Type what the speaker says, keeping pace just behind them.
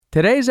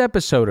Today's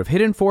episode of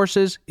Hidden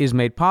Forces is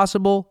made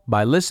possible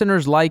by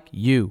listeners like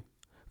you.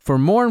 For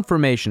more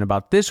information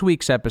about this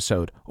week's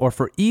episode or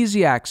for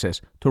easy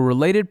access to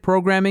related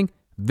programming,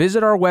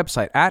 visit our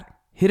website at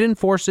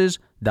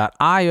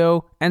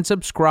hiddenforces.io and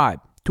subscribe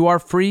to our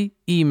free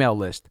email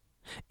list.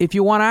 If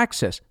you want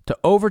access to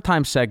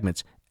overtime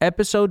segments,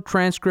 episode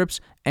transcripts,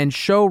 and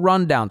show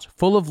rundowns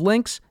full of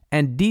links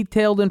and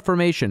detailed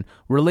information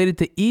related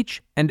to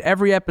each and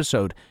every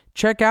episode,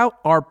 check out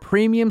our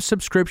premium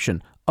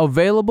subscription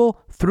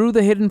available through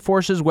the Hidden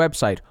Forces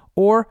website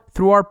or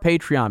through our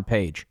Patreon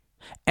page.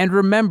 And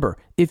remember,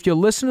 if you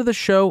listen to the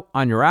show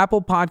on your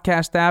Apple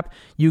Podcast app,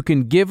 you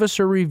can give us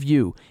a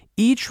review.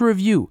 Each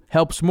review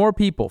helps more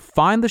people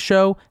find the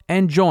show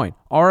and join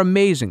our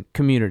amazing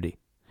community.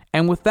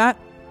 And with that,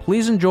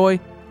 please enjoy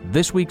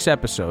this week's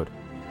episode.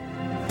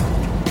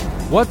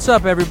 What's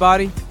up,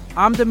 everybody?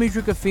 I'm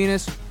Dimitri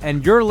Kofinas,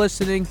 and you're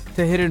listening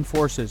to Hidden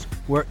Forces,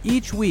 where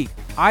each week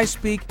I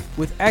speak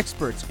with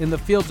experts in the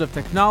fields of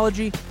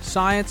technology,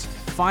 science,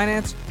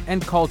 finance,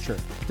 and culture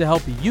to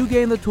help you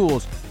gain the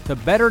tools to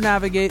better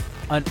navigate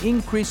an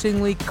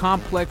increasingly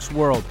complex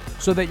world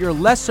so that you're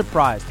less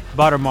surprised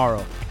by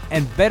tomorrow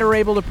and better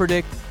able to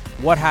predict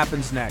what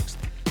happens next.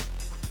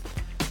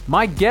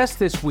 My guest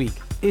this week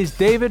is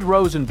David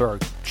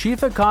Rosenberg,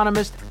 Chief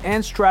Economist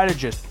and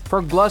Strategist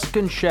for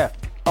Gluskin Sheff,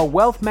 a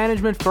wealth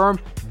management firm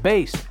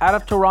based out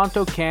of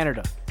Toronto,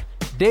 Canada.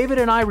 David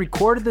and I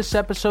recorded this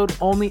episode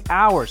only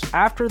hours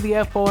after the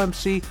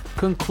FOMC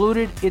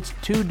concluded its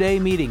two-day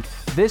meeting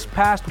this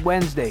past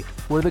Wednesday,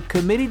 where the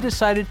committee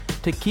decided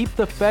to keep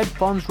the Fed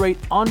funds rate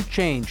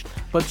unchanged,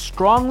 but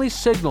strongly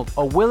signaled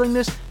a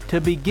willingness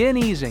to begin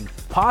easing,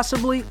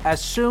 possibly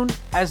as soon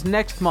as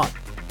next month.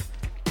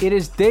 It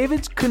is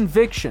David's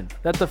conviction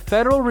that the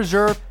Federal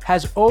Reserve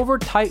has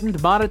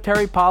over-tightened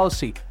monetary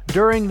policy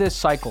during this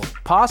cycle,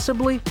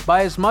 possibly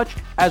by as much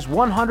as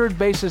 100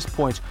 basis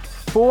points,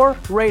 4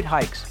 rate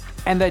hikes,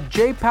 and that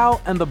Jay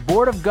Powell and the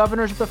Board of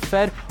Governors of the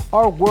Fed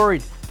are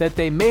worried that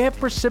they may have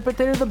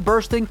precipitated the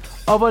bursting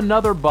of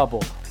another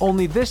bubble,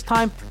 only this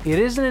time it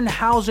isn't in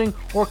housing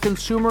or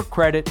consumer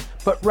credit,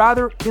 but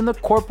rather in the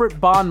corporate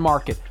bond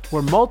market,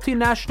 where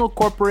multinational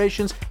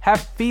corporations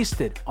have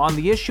feasted on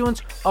the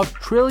issuance of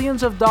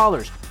trillions of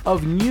dollars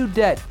of new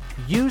debt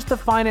used to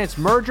finance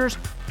mergers,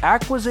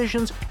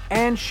 acquisitions,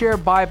 and share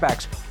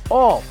buybacks,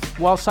 all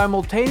while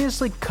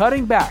simultaneously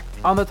cutting back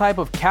on the type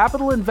of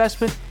capital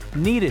investment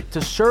needed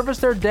to service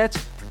their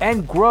debts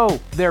and grow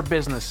their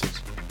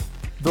businesses.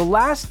 The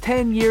last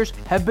 10 years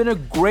have been a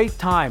great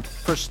time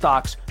for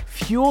stocks,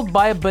 fueled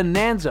by a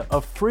bonanza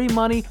of free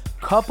money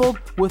coupled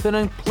with an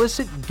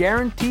implicit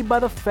guarantee by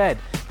the Fed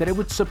that it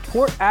would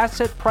support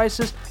asset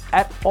prices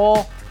at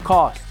all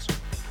costs.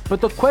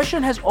 But the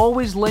question has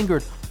always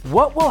lingered,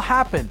 what will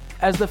happen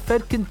as the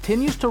Fed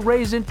continues to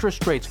raise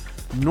interest rates,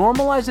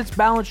 normalize its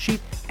balance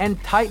sheet,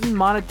 and tighten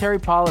monetary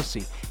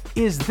policy?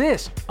 Is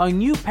this a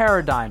new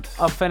paradigm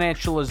of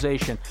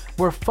financialization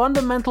where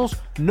fundamentals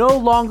no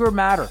longer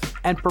matter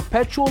and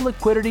perpetual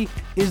liquidity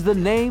is the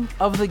name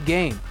of the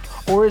game?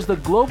 Or is the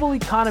global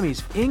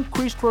economy's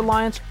increased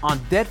reliance on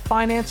debt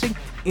financing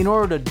in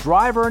order to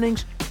drive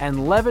earnings and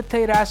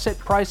levitate asset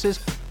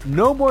prices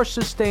no more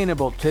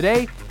sustainable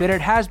today than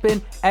it has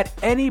been at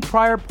any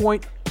prior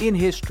point in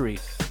history?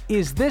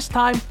 Is this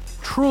time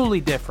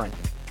truly different?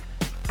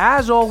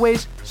 As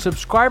always,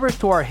 subscribers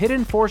to our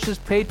Hidden Forces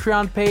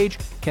Patreon page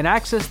can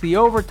access the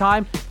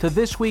overtime to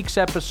this week's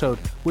episode,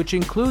 which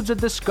includes a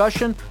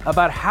discussion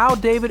about how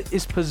David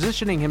is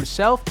positioning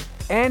himself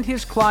and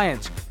his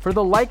clients for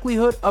the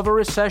likelihood of a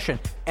recession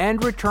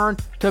and return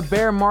to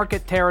bear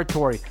market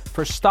territory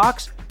for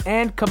stocks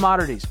and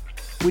commodities.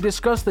 We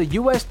discuss the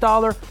US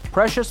dollar,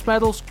 precious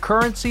metals,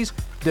 currencies,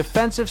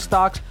 defensive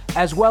stocks,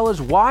 as well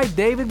as why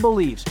David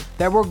believes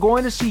that we're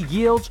going to see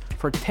yields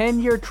for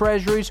 10-year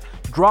treasuries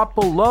drop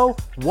below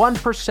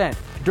 1%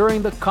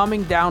 during the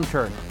coming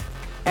downturn.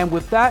 And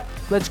with that,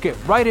 let's get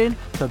right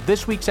into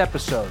this week's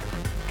episode.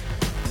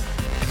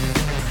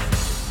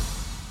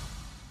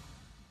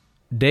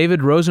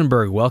 David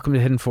Rosenberg, welcome to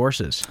Hidden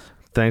Forces.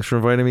 Thanks for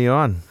inviting me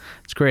on.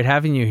 It's great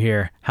having you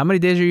here. How many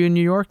days are you in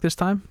New York this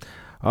time?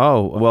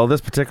 Oh, well,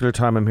 this particular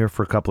time I'm here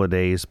for a couple of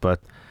days,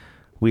 but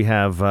we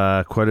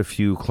have quite a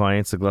few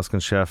clients at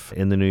Gluskin Sheff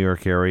in the New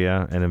York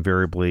area, and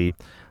invariably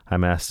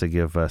I'm asked to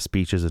give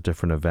speeches at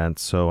different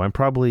events. So I'm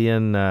probably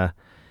in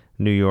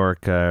New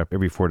York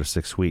every 4 to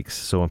 6 weeks.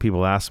 So when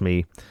people ask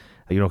me,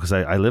 because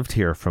I lived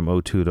here from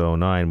 2002 to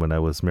 2009 when I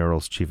was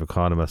Merrill's chief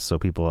economist, so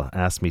people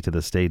ask me to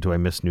this day, do I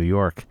miss New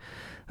York?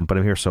 But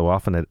I'm here so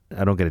often that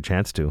I don't get a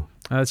chance to.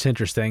 That's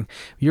interesting.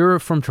 You're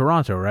from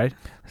Toronto, right?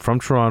 From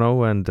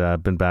Toronto, and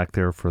been back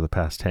there for the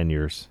past 10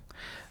 years.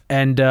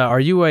 And are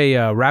you a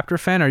Raptor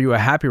fan? Or are you a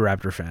happy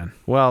Raptor fan?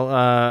 Well,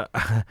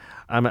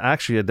 I'm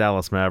actually a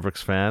Dallas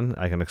Mavericks fan.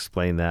 I can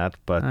explain that.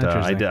 But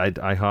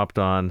I hopped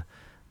on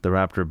the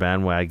Raptor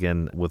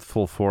bandwagon with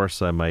full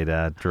force, I might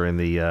add, during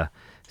the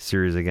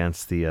series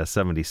against the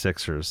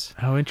 76ers.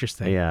 Oh,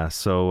 interesting. Yeah,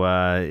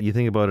 so you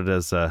think about it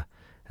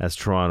as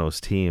Toronto's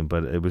team,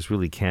 but it was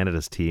really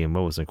Canada's team.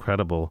 What was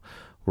incredible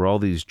where all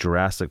these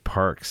Jurassic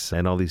Parks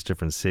and all these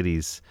different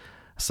cities,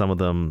 some of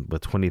them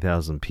with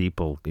 20,000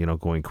 people,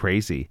 going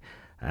crazy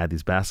at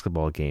these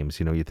basketball games.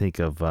 You think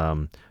of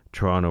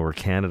Toronto or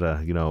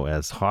Canada,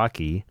 as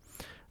hockey,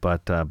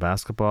 but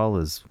basketball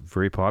is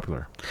very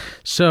popular.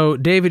 So,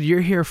 David,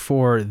 you're here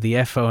for the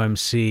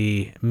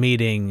FOMC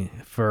meeting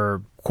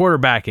for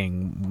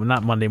quarterbacking,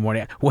 not Monday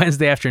morning,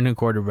 Wednesday afternoon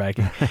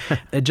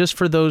quarterbacking. Just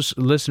for those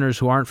listeners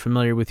who aren't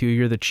familiar with you,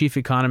 you're the chief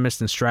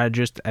economist and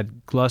strategist at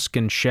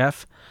Gluskin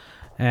Sheff,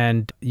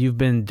 and you've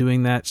been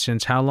doing that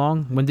since how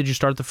long? When did you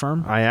start the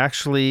firm?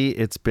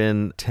 It's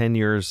been 10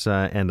 years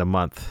and a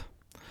month.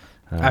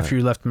 After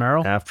you left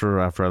Merrill? After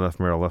I left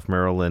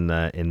Merrill in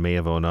May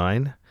of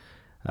 2009.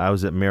 I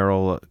was at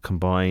Merrill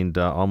combined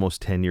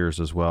almost 10 years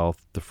as well,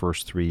 the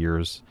first 3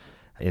 years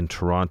in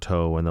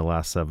Toronto and the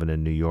last 7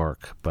 in New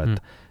York. But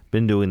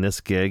been doing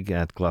this gig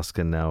at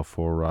Gluskin now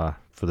for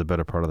the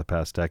better part of the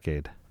past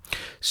decade.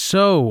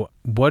 So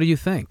what do you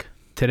think?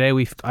 Today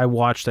I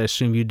watched, I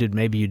assume you did,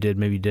 maybe you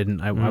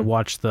didn't. I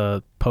watched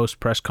the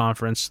post-press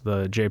conference,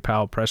 the Jay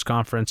Powell press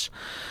conference,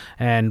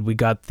 and we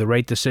got the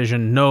rate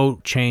decision, no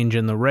change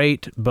in the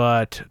rate,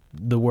 but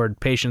the word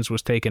patience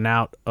was taken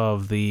out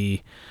of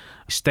the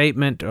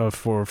statement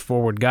for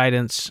forward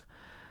guidance,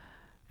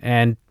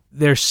 and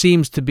there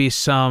seems to be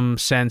some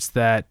sense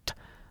that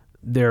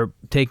they're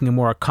taking a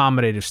more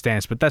accommodative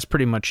stance, but that's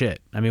pretty much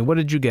it. I mean, what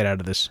did you get out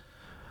of this?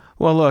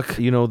 Well, look,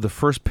 the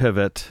first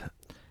pivot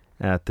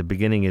at the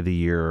beginning of the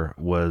year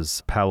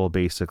was Powell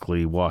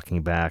basically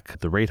walking back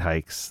the rate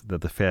hikes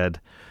that the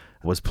Fed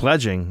was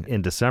pledging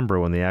in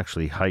December when they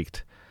actually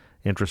hiked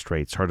interest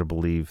rates. Hard to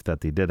believe that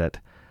they did it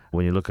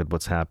when you look at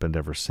what's happened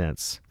ever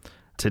since.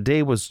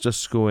 Today was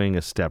just going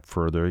a step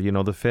further.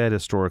 The Fed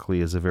historically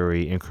is a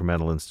very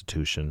incremental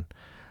institution.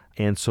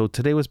 And so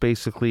today was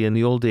basically, in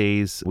the old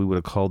days, we would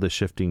have called this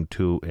shifting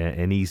to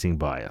an easing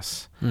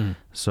bias.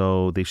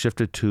 So they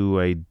shifted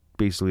to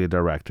basically a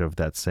directive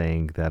that's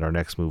saying that our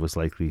next move is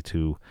likely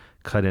to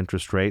cut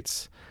interest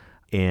rates.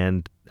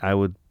 And I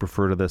would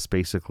refer to this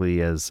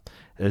basically as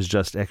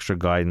just extra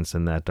guidance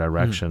in that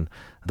direction.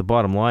 The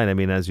bottom line,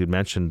 as you'd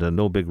mentioned,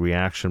 no big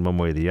reaction one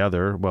way or the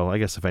other. Well, I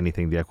guess if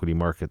anything, the equity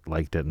market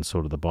liked it and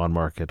so did the bond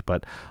market.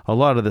 But a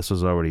lot of this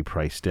was already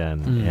priced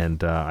in.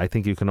 And I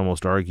think you can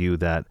almost argue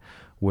that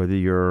whether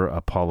you're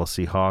a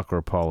policy hawk or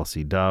a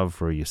policy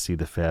dove, or you see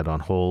the Fed on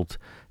hold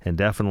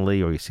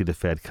indefinitely, or you see the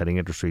Fed cutting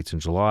interest rates in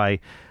July,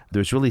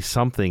 there's really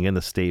something in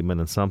the statement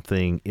and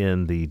something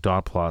in the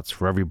dot plots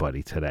for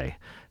everybody today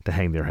to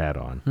hang their hat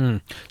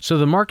on. So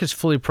the market's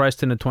fully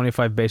priced in a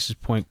 25 basis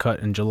point cut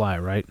in July,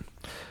 right?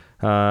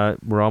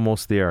 We're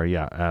almost there,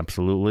 yeah,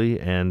 absolutely.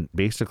 And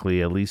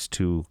basically at least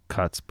 2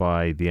 cuts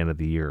by the end of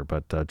the year.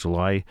 But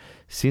July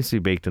seems to be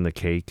baked in the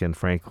cake, and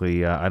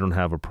frankly, I don't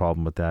have a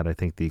problem with that. I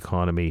think the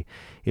economy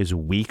is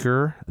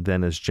weaker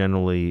than is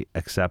generally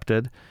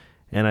accepted.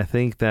 And I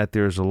think that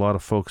there's a lot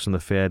of folks in the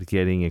Fed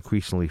getting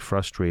increasingly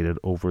frustrated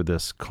over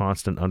this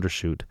constant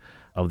undershoot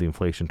of the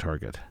inflation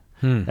target.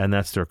 And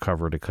that's their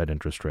cover to cut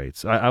interest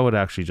rates. I would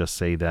actually just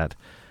say that,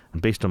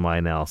 based on my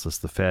analysis,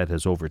 the Fed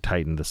has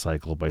over-tightened the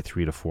cycle by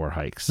 3 to 4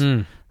 hikes.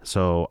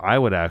 So I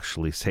would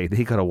actually say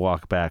they got to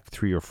walk back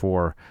 3 or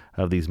 4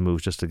 of these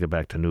moves just to get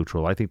back to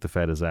neutral. I think the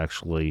Fed is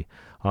actually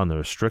on the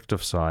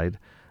restrictive side.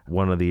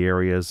 One of the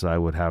areas I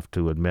would have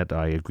to admit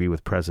I agree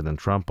with President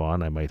Trump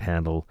on. I might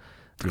handle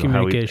the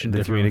communication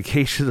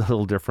a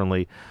little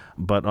differently.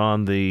 But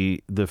on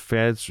the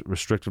Fed's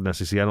restrictiveness,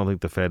 you see, I don't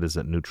think the Fed is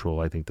at neutral.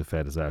 I think the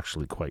Fed is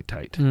actually quite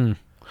tight.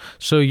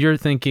 So you're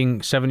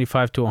thinking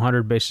 75 to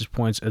 100 basis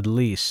points at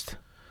least,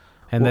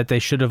 and that they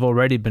should have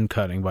already been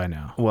cutting by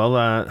now. Well,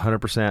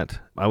 100%.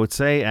 I would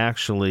say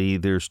actually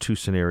there's 2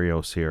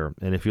 scenarios here.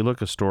 And if you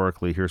look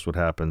historically, here's what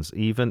happens.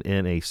 Even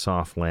in a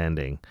soft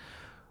landing,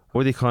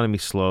 or the economy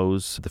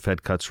slows, the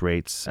Fed cuts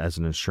rates as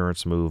an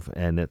insurance move,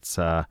 and it's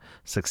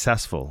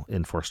successful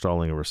in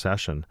forestalling a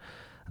recession.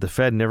 The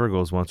Fed never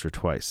goes once or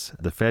twice.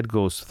 The Fed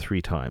goes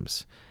 3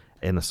 times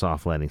in a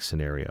soft landing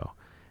scenario.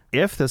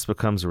 If this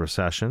becomes a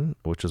recession,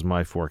 which is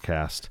my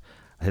forecast,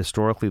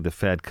 historically the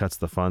Fed cuts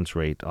the funds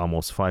rate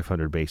almost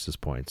 500 basis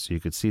points. So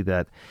you could see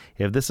that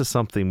if this is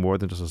something more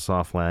than just a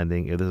soft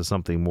landing, if this is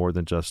something more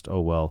than just,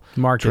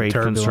 market trade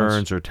turbulence,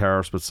 concerns or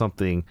tariffs, but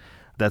something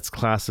that's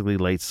classically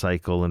late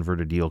cycle,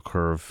 inverted yield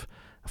curve,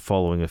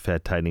 following a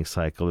Fed tightening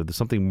cycle. If there's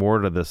something more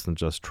to this than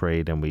just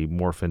trade and we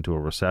morph into a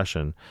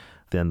recession,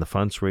 then the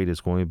funds rate is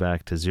going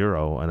back to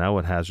 0, and I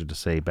would hazard to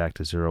say back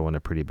to 0 in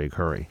a pretty big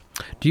hurry.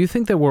 Do you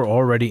think that we're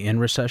already in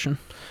recession?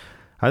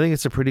 I think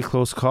it's a pretty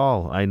close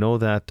call. I know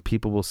that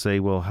people will say,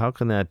 well, how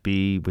can that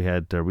be? We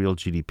had a real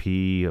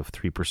GDP of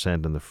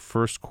 3% in the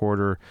first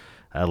quarter.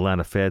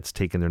 Atlanta Fed's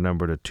taken their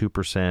number to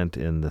 2%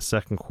 in the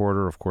second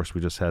quarter. Of course,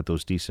 we just had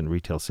those decent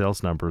retail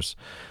sales numbers.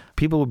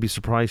 People would be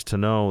surprised to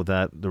know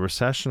that the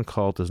recession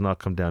call does not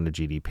come down to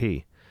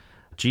GDP.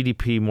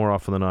 GDP, more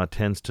often than not,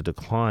 tends to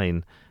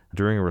decline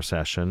during a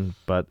recession,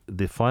 but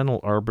the final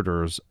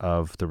arbiters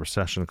of the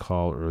recession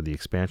call or the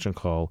expansion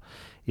call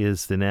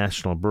is the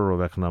National Bureau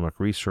of Economic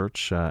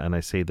Research, and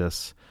I say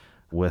this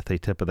with a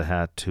tip of the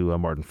hat to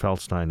Martin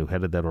Feldstein, who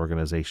headed that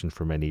organization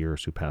for many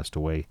years, who passed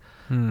away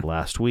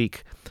last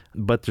week.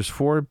 But there's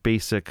 4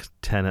 basic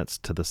tenets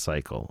to the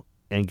cycle.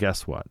 And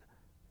guess what?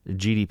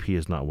 GDP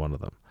is not one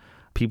of them.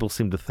 People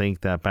seem to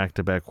think that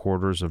back-to-back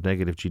quarters of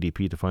negative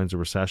GDP defines a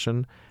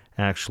recession.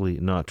 Actually,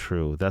 not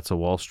true. That's a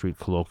Wall Street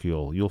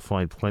colloquial. You'll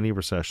find plenty of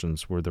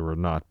recessions where there are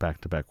not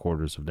back-to-back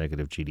quarters of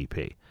negative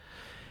GDP.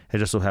 It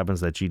just so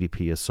happens that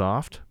GDP is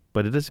soft,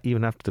 but it doesn't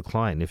even have to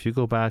decline. If you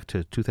go back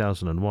to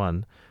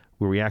 2001,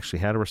 where we actually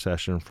had a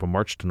recession from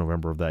March to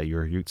November of that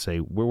year, you'd say,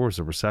 where was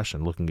the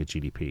recession looking at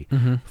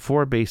GDP?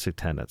 4 basic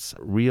tenets: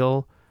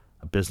 real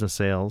business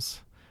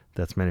sales,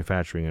 that's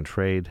manufacturing and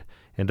trade,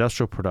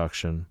 industrial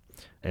production,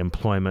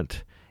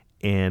 employment,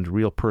 and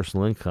real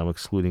personal income,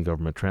 excluding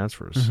government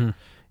transfers.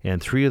 And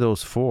 3 of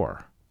those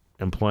 4,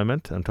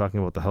 employment, I'm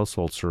talking about the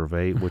household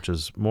survey, which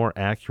is more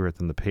accurate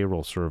than the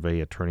payroll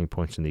survey at turning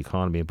points in the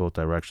economy in both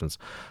directions.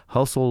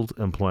 Household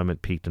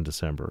employment peaked in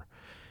December.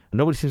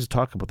 Nobody seems to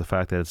talk about the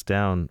fact that it's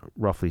down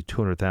roughly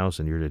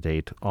 200,000 year to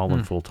date, all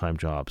in full-time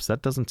jobs.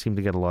 That doesn't seem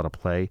to get a lot of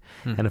play.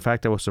 And in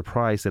fact, I was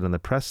surprised that in the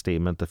press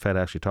statement, the Fed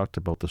actually talked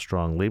about the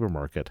strong labor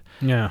market.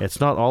 Yeah. It's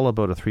not all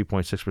about a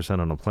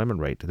 3.6% unemployment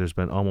rate. There's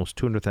been almost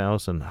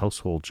 200,000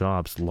 household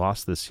jobs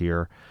lost this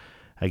year.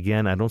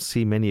 Again, I don't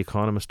see many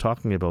economists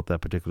talking about that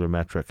particular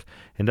metric.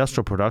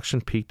 Industrial production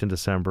peaked in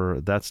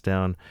December. That's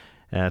down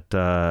at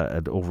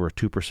over a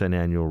 2%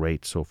 annual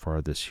rate so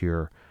far this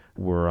year.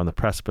 We're on the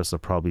precipice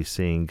of probably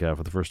seeing,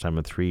 for the first time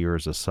in 3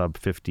 years, a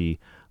sub-50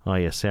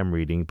 ISM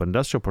reading, but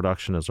industrial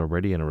production is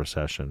already in a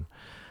recession.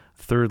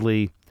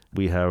 Thirdly,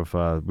 we have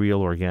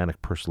real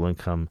organic personal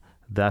income.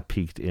 That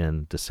peaked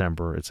in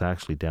December. It's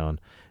actually down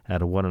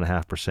at a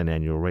 1.5%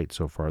 annual rate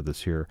so far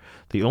this year.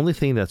 The only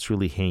thing that's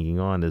really hanging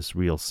on is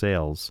real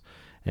sales.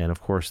 And, of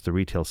course, the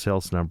retail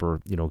sales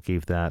number,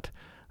 gave that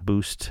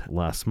boost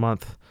last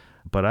month.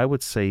 But I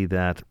would say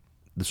that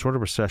the sort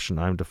of recession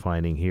I'm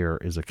defining here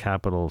is a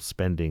capital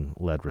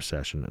spending-led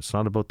recession. It's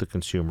not about the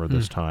consumer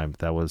this time.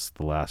 That was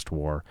the last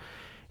war.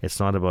 It's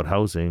not about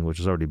housing, which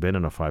has already been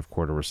in a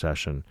 5-quarter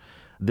recession.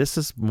 This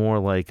is more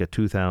like a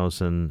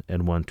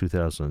 2001,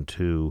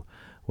 2002,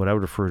 what I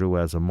would refer to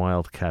as a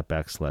mild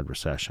CapEx-led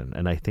recession.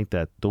 And I think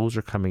that those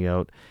are coming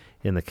out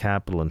in the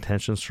capital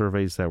intention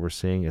surveys that we're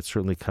seeing. It's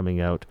certainly coming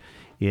out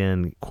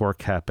in core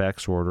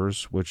CapEx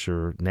orders, which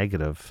are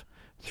negative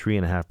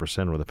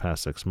 3.5% over the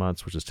past 6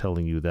 months, which is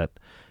telling you that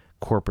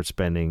corporate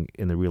spending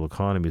in the real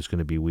economy is going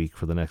to be weak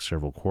for the next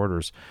several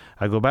quarters.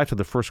 I go back to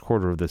the first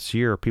quarter of this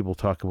year. People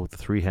talk about the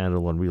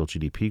 3-handle on real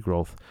GDP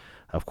growth.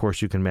 Of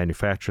course, you can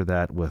manufacture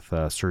that with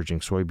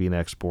surging soybean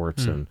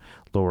exports and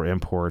lower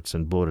imports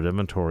and bloated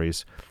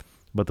inventories.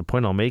 But the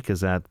point I'll make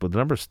is that the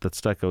numbers that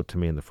stuck out to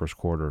me in the first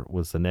quarter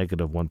was the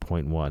negative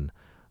 1.1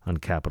 on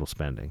capital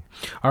spending.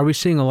 Are we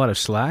seeing a lot of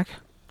slack?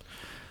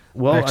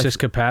 Well, excess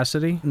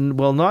capacity?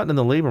 Well, not in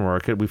the labor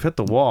market. We've hit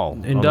the wall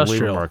on the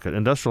labor market.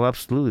 Industrial,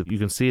 absolutely. You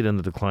can see it in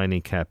the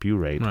declining CAPU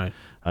rate. Right.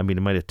 I mean,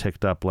 it might have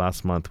ticked up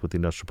last month with the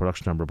industrial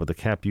production number, but the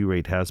CAPU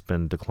rate has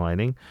been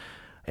declining,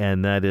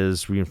 and that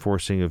is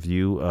reinforcing a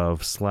view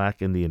of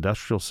slack in the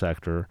industrial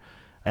sector.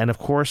 And, of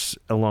course,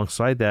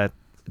 alongside that,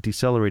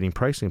 decelerating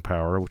pricing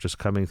power, which is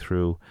coming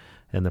through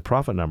in the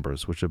profit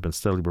numbers, which have been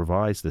steadily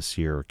revised this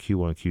year,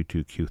 Q1,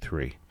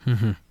 Q2,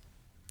 Q3.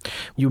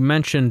 You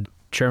mentioned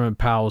Chairman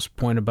Powell's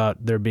point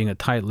about there being a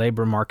tight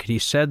labor market. He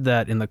said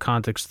that in the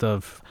context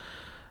of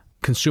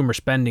consumer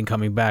spending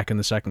coming back in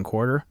the second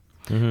quarter.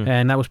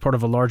 And that was part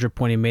of a larger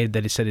point he made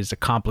that he said is a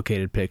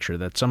complicated picture,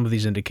 that some of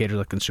these indicators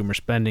like consumer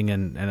spending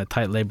and a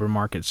tight labor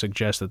market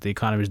suggest that the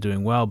economy is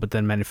doing well, but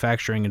then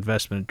manufacturing,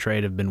 investment, and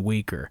trade have been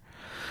weaker.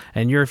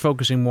 And you're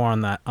focusing more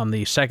on that, on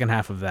the second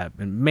half of that,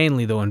 and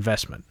mainly, though,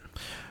 investment.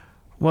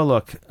 Well,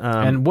 look.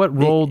 And what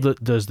role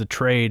does the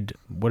trade,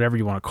 whatever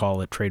you want to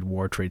call it, trade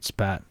war, trade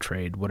spat,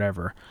 trade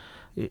whatever,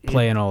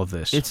 play in all of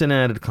this? It's an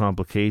added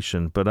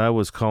complication, but I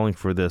was calling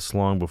for this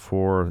long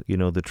before,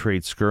 the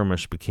trade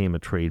skirmish became a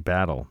trade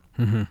battle.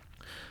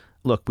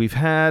 Look, we've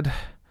had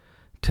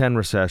 10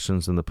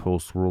 recessions in the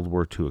post-World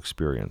War II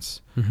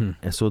experience.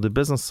 And so the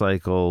business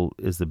cycle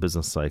is the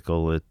business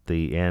cycle at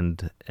the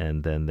end,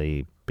 and then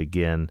they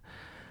begin.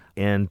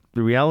 And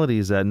the reality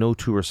is that no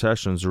 2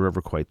 recessions are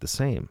ever quite the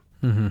same.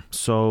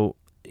 So,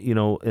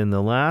 in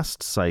the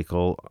last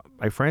cycle,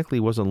 I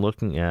frankly wasn't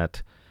looking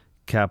at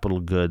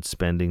capital goods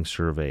spending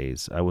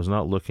surveys. I was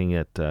not looking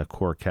at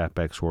core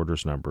CapEx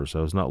orders numbers. I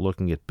was not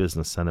looking at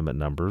business sentiment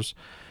numbers,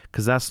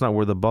 because that's not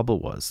where the bubble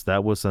was.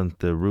 That wasn't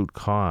the root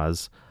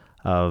cause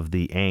of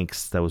the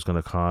angst that was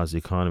going to cause the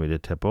economy to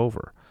tip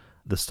over.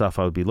 The stuff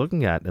I would be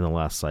looking at in the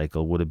last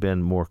cycle would have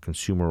been more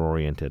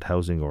consumer-oriented,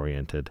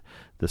 housing-oriented,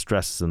 the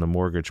stresses in the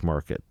mortgage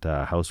market,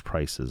 house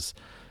prices,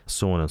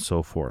 so on and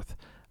so forth.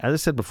 As I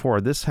said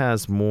before, this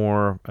has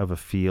more of a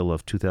feel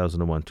of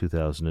 2001,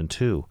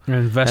 2002.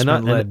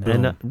 Investment-led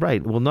boom.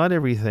 Right. Well, not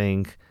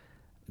everything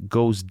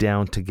goes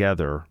down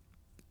together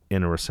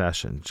in a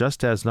recession,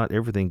 just as not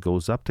everything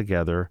goes up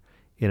together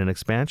in an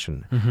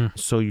expansion.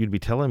 So you'd be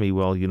telling me,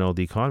 well,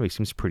 the economy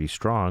seems pretty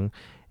strong,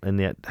 and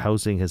yet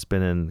housing has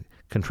been in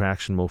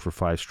contraction mode for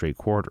 5 straight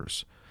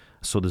quarters.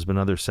 So there's been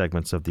other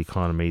segments of the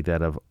economy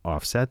that have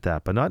offset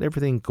that, but not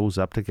everything goes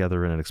up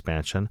together in an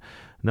expansion.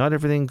 Not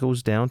everything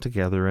goes down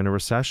together in a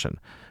recession.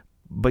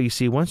 But you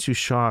see, once you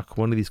shock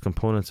one of these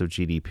components of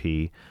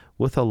GDP,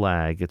 with a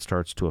lag, it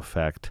starts to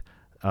affect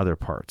other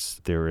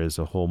parts. There is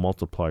a whole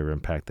multiplier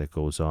impact that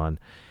goes on.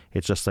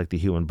 It's just like the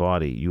human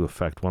body. You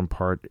affect one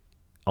part,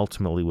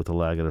 ultimately with a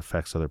lag, it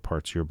affects other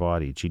parts of your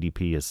body.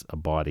 GDP is a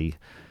body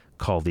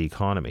called the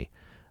economy.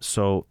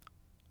 So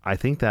I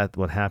think that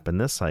what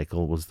happened this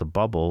cycle was the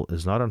bubble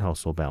is not on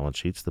household balance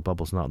sheets. The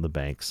bubble's not in the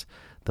banks.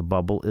 The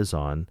bubble is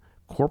on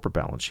corporate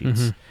balance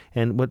sheets.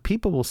 And what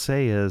people will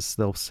say is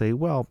they'll say,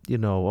 well,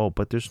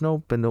 but there's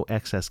been no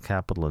excess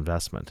capital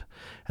investment.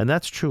 And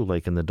that's true,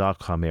 like in the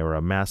dot-com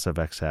era, massive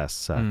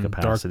excess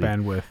capacity. Dark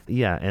bandwidth.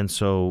 Yeah, and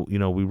so,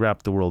 we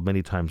wrap the world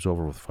many times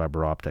over with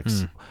fiber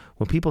optics.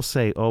 When people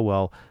say, oh,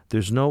 well,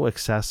 there's no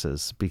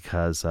excesses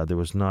because there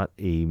was not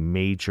a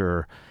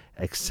major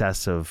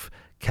excessive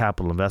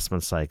capital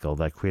investment cycle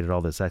that created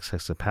all this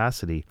excess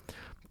capacity,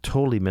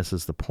 totally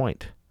misses the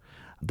point.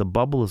 The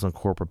bubble is on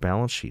corporate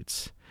balance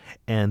sheets.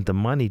 And the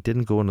money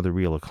didn't go into the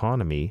real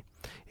economy.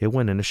 It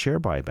went into share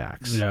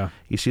buybacks. Yeah.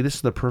 You see, this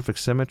is the perfect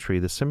symmetry.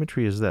 The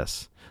symmetry is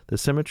this. The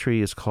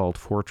symmetry is called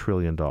 $4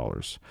 trillion.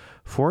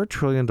 $4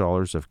 trillion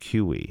of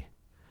QE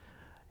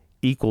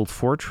equaled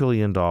 $4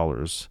 trillion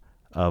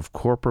of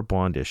corporate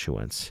bond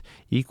issuance,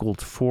 equaled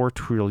 $4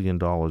 trillion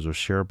of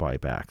share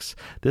buybacks.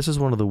 This is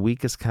one of the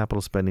weakest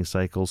capital spending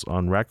cycles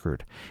on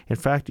record. In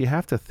fact, you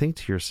have to think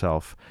to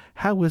yourself,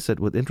 how is it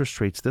with interest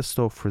rates this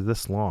low for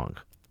this long,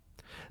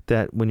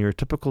 that when you're a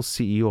typical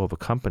CEO of a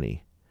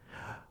company,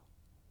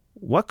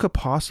 what could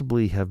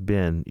possibly have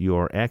been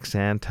your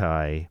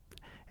ex-ante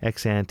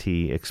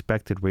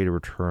expected rate of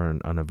return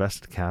on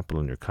invested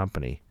capital in your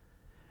company,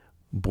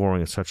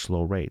 borrowing at such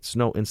low rates?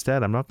 No,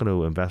 instead, I'm not going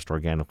to invest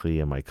organically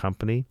in my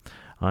company.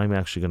 I'm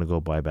actually going to go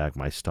buy back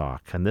my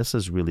stock. And this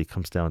really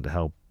comes down to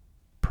how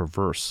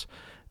perverse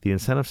the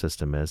incentive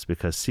system is,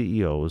 because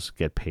CEOs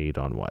get paid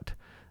on what?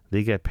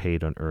 They get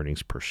paid on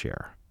earnings per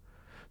share.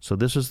 So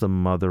this is the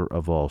mother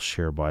of all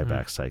share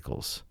buyback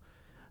cycles.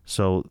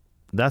 So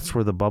that's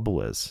where the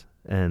bubble is.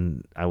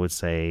 And I would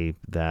say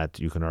that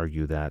you can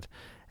argue that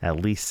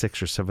at least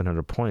 600 or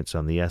 700 points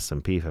on the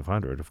S&P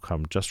 500 have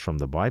come just from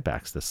the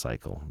buybacks this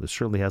cycle. This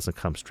certainly hasn't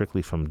come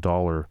strictly from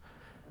dollar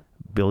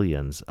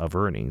billions of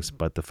earnings,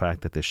 but the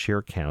fact that the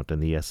share count in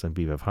the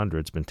S&P 500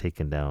 has been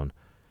taken down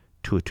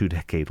to a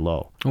 2-decade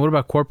low. And what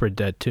about corporate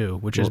debt too,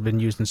 which has been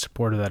used in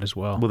support of that as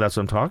well? Well, that's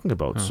what I'm talking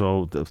about.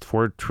 So the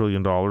 $4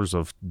 trillion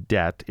of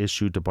debt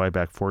issued to buy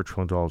back $4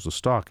 trillion of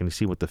stock. And you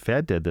see what the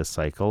Fed did this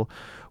cycle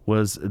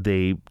was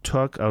they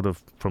took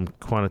from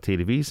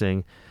quantitative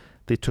easing,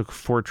 they took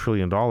 $4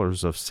 trillion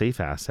of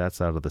safe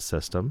assets out of the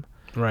system.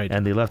 Right.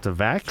 And they left a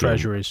vacuum.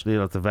 Treasuries. They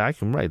left the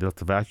vacuum, right. They left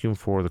the vacuum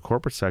for the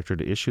corporate sector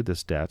to issue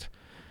this debt.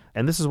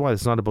 And this is why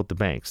it's not about the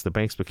banks. The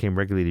banks became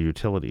regulated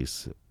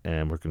utilities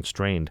and were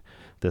constrained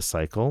this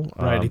cycle.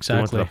 Right, exactly. They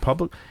went to the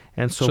public,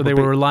 and so they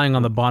were relying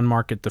on the bond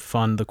market to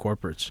fund the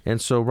corporates. And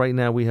so right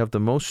now we have the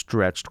most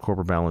stretched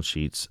corporate balance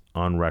sheets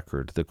on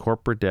record. The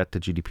corporate debt to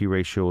GDP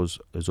ratio is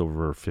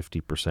over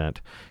 50%.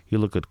 You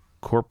look at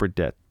corporate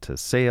debt to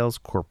sales,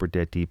 corporate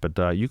debt to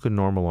EBITDA. You can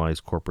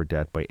normalize corporate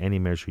debt by any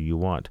measure you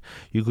want.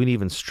 You can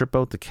even strip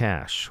out the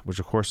cash, which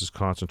of course is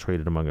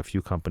concentrated among a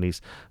few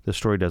companies. The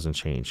story doesn't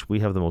change.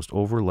 We have the most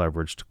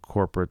over-leveraged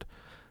corporate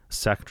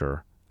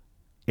sector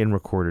in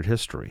recorded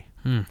history.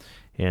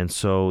 And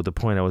so the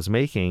point I was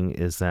making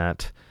is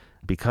that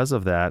because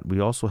of that, we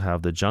also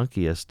have the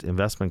junkiest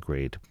investment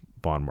grade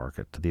bond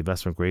market. The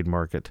investment grade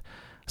market,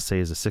 say,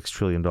 is a $6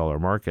 trillion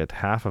market.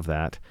 Half of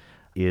that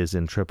is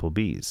in triple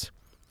Bs.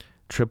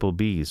 Triple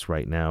Bs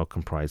right now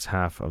comprise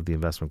half of the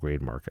investment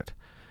grade market.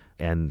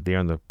 And they're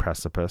on the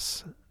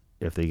precipice,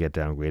 if they get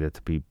downgraded,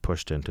 to be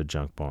pushed into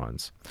junk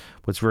bonds.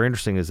 What's very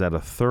interesting is that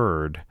a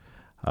third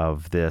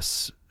of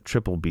this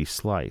triple B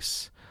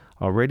slice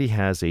already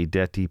has a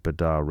debt to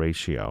EBITDA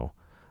ratio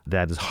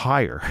that is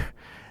higher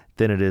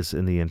than it is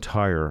in the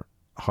entire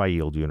high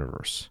yield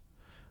universe.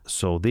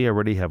 So they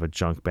already have a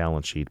junk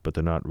balance sheet, but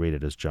they're not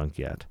rated as junk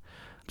yet.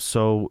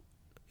 So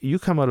you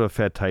come out of a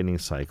Fed tightening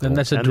cycle. And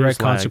that's a direct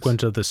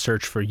consequence of the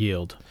search for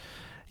yield.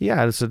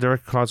 Yeah, it's a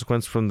direct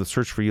consequence from the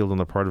search for yield on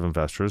the part of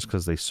investors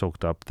because they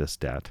soaked up this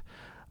debt.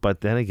 But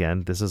then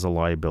again, this is a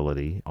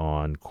liability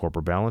on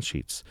corporate balance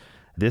sheets.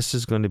 This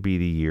is going to be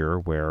the year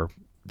where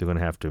they're going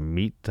to have to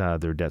meet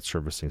their debt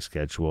servicing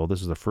schedule.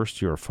 This is the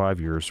first year of 5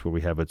 years where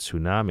we have a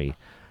tsunami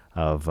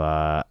of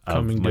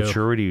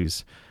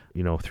maturities.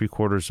 You know,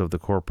 3/4 of the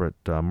corporate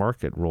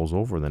market rolls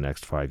over in the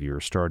next 5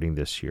 years, starting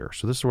this year.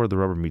 So this is where the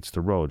rubber meets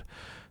the road.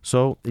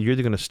 So you're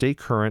either going to stay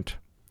current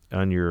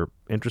on your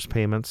interest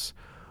payments,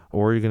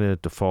 or you're going to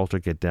default or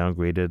get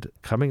downgraded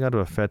coming out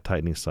of a Fed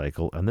tightening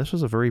cycle. And this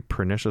was a very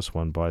pernicious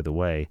one, by the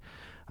way.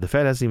 The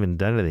Fed hasn't even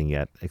done anything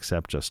yet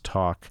except just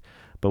talk.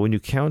 But when you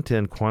count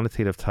in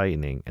quantitative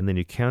tightening and then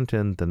you count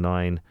in the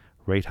 9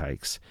 rate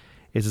hikes,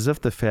 it's as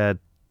if the Fed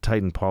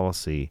tightened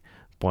policy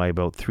by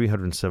about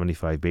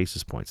 375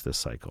 basis points this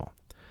cycle.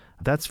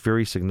 That's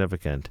very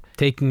significant.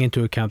 Taking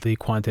into account the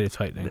quantitative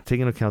tightening.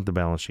 Taking into account the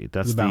balance sheet.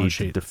 That's the balance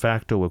sheet. de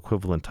facto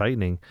equivalent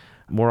tightening.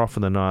 More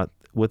often than not,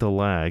 with a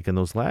lag, and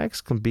those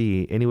lags can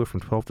be anywhere from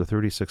 12 to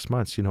 36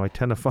 months. I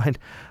tend to find,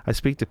 I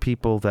speak to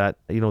people that,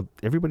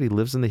 everybody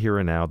lives in the here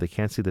and now. They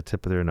can't see the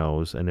tip of their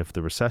nose. And if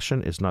the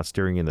recession is not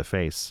staring you in the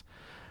face,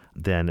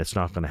 then it's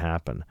not going to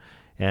happen.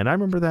 And I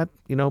remember that,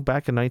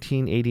 back in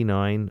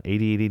 1989,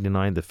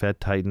 89, the Fed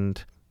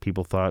tightened.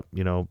 People thought,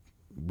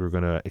 we're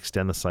going to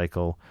extend the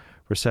cycle.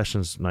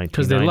 Recession's 1990.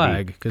 Because they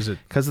lag.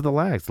 Because of the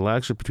lags. The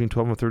lags are between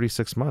 12 and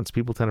 36 months.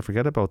 People tend to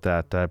forget about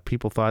that.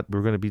 People thought we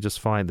were going to be just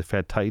fine. The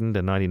Fed tightened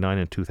in 99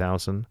 and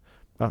 2000.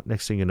 Well,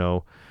 next thing you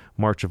know,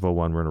 March of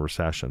 01, we're in a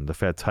recession. The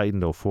Fed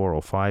tightened 04,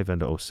 05,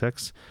 into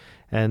 06.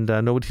 And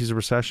nobody sees a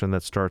recession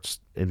that starts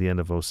in the end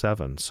of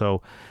 07.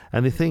 So,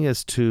 and the thing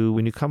is,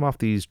 when you come off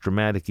these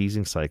dramatic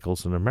easing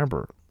cycles, and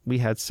remember, we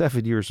had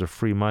 7 years of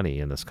free money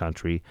in this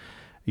country,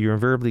 you're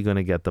invariably going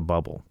to get the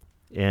bubble.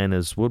 And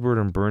as Woodward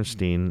and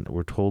Bernstein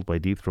were told by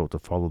Deep Throat to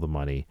follow the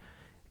money,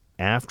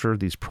 after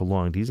these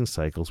prolonged easing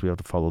cycles, we have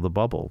to follow the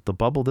bubble. The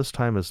bubble this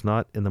time is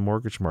not in the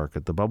mortgage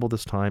market. The bubble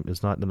this time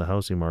is not in the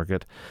housing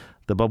market.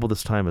 The bubble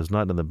this time is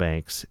not in the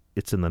banks.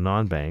 It's in the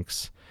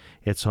non-banks.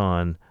 It's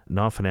on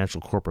non-financial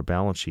corporate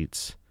balance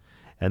sheets.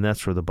 And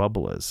that's where the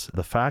bubble is.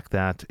 The fact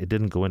that it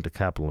didn't go into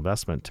capital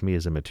investment, to me,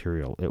 is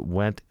immaterial. It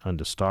went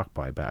into stock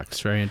buybacks. It's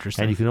very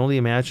interesting. And you can only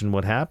imagine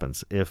what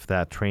happens if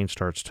that train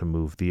starts to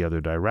move the other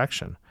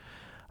direction.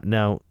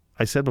 Now,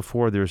 I said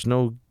before, there's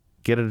no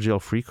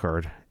get-out-of-jail-free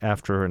card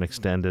after an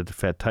extended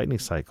Fed tightening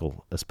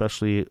cycle,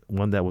 especially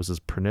one that was as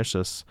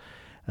pernicious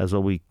as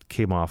what we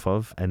came off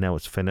of, and now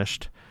it's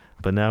finished.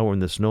 But now we're in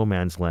this no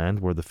man's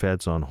land where the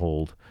Fed's on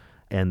hold,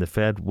 and the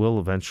Fed will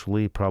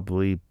eventually,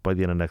 probably by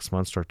the end of next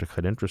month, start to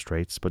cut interest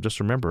rates. But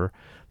just remember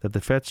that the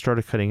Fed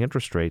started cutting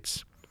interest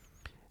rates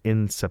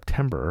in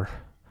September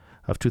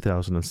of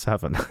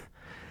 2007,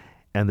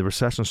 and the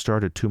recession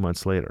started 2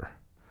 months later,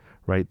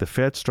 right? The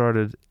Fed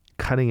started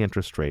cutting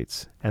interest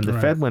rates, and the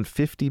Fed went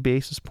 50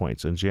 basis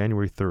points on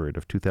January 3rd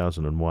of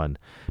 2001.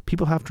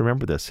 People have to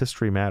remember this.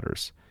 History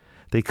matters.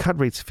 They cut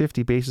rates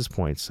 50 basis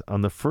points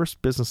on the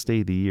first business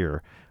day of the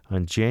year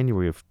on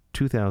January of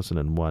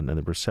 2001, and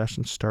the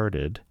recession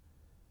started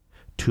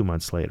 2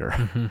 months later.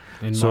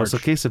 In so March. It's a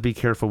case of be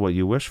careful what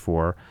you wish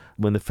for.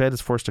 When the Fed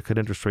is forced to cut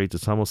interest rates,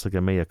 it's almost like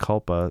a mea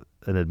culpa,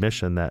 an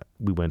admission that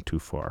we went too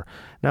far.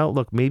 Now,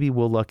 look, maybe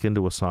we'll luck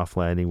into a soft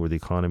landing where the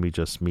economy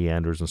just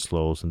meanders and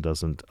slows and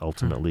doesn't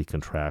ultimately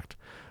contract.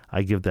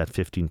 I give that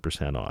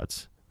 15%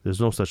 odds. There's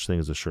no such thing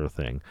as a sure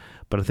thing.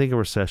 But I think a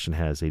recession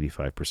has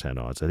 85%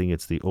 odds. I think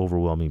it's the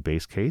overwhelming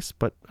base case,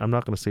 but I'm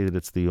not going to say that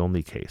it's the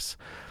only case.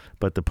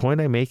 But the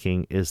point I'm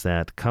making is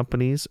that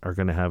companies are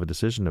going to have a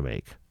decision to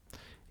make.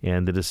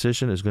 And the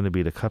decision is going to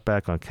be to cut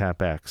back on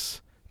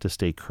CapEx to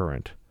stay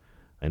current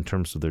in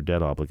terms of their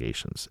debt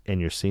obligations. And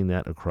you're seeing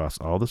that across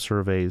all the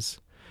surveys.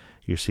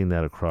 You're seeing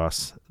that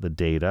across the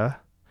data.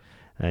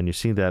 And you're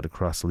seeing that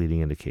across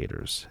leading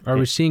indicators. Are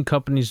we seeing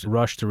companies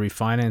rush to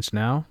refinance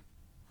now?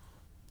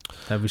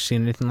 Have we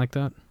seen anything like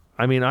that?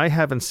 I mean, I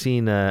haven't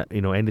seen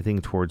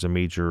anything towards a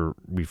major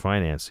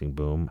refinancing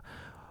boom.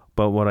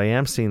 But what I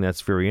am seeing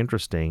that's very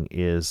interesting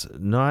is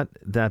not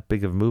that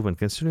big of a movement,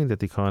 considering that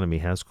the economy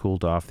has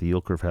cooled off, the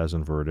yield curve has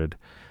inverted,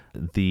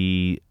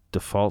 the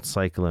default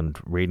cycle and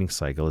rating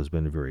cycle has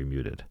been very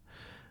muted.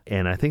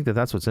 And I think that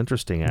that's what's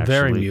interesting, actually.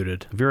 Very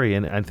muted.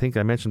 And I think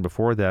I mentioned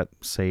before that,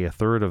 say, a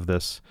third of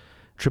this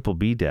triple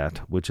B debt,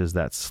 which is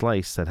that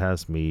slice that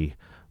has me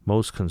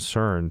most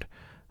concerned,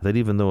 that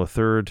even though a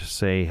third,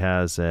 say,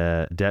 has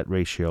a debt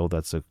ratio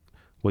that's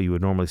what you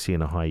would normally see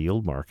in a high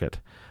yield market,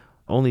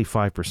 only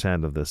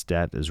 5% of this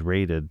debt is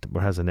rated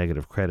or has a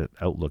negative credit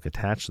outlook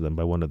attached to them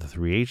by one of the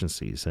three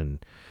agencies.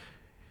 And,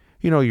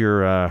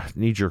 your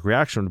knee-jerk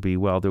reaction would be,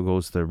 well, there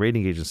goes the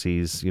rating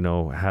agencies,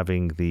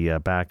 having the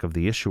back of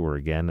the issuer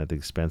again at the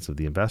expense of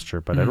the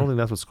investor. But I don't think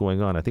that's what's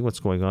going on. I think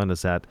what's going on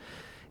is that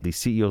the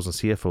CEOs and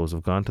CFOs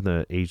have gone to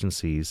the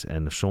agencies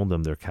and shown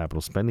them their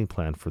capital spending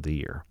plan for the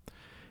year.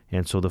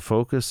 And so the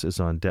focus is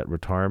on debt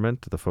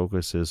retirement. The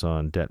focus is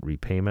on debt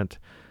repayment,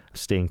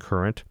 staying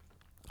current,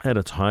 at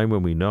a time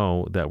when we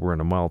know that we're in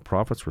a mild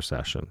profits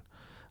recession.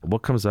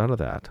 What comes out of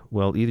that?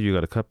 Well, either you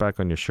got to cut back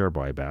on your share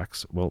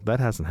buybacks. Well, that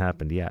hasn't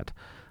happened yet.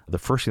 The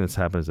first thing that's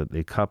happened is that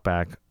they cut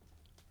back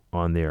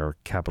on their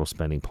capital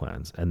spending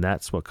plans, and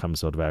that's what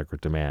comes out of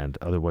aggregate demand,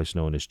 otherwise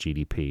known as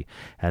GDP.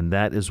 And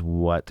that is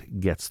what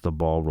gets the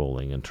ball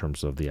rolling in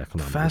terms of the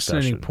economic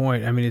Fascinating recession.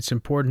 point. I mean, it's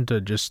important to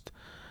just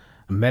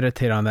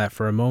meditate on that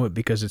for a moment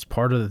because it's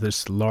part of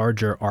this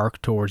larger arc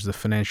towards the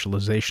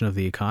financialization of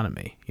the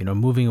economy,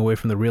 moving away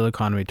from the real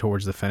economy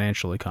towards the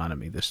financial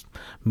economy. This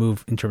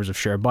move in terms of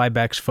share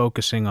buybacks,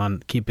 focusing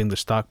on keeping the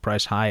stock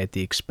price high at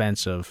the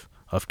expense of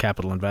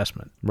capital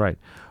investment. Right.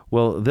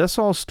 Well, this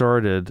all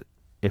started,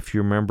 if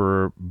you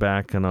remember,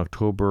 back on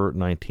October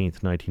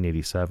 19th,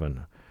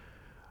 1987,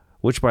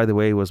 which, by the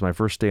way, was my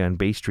first day on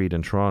Bay Street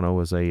in Toronto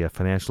as a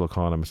financial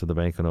economist at the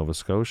Bank of Nova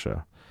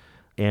Scotia.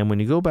 And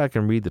when you go back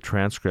and read the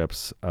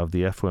transcripts of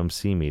the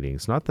FOMC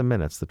meetings, not the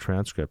minutes, the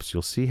transcripts,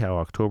 you'll see how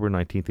October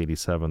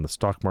 1987, the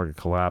stock market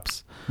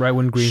collapse. Right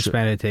when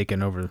Greenspan had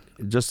taken over.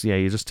 You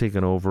just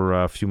taken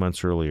over a few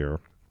months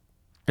earlier.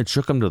 It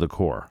shook him to the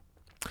core.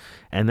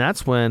 And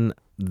that's when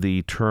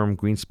the term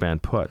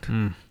Greenspan put,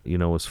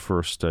 was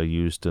first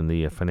used in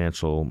the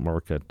financial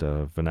market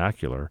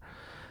vernacular.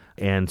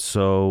 And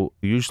so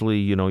usually,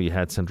 you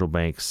had central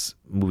banks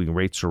moving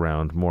rates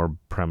around more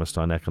premised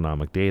on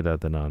economic data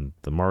than on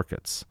the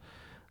markets.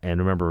 And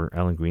remember,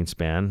 Alan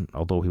Greenspan,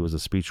 although he was a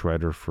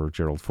speechwriter for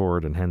Gerald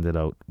Ford and handed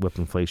out Whip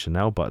Inflation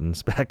Now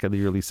buttons back in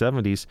the early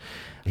 70s,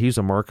 he's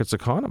a markets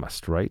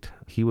economist, right?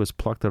 He was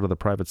plucked out of the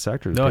private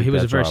sector. No, he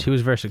was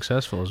very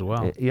successful as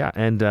well. Yeah,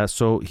 and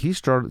so he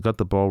got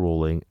the ball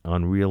rolling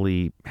on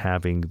really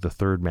having the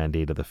third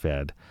mandate of the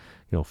Fed,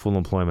 full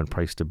employment,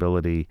 price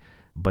stability.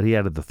 But he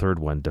added the third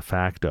one, de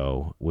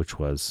facto, which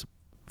was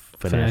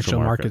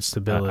financial market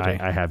stability.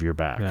 I have your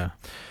back. Yeah.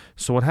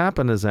 So what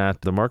happened is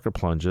that the market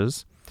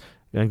plunges,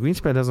 and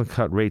Greenspan doesn't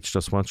cut rates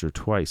just once or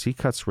twice. He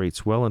cuts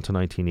rates well into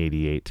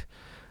 1988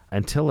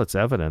 until it's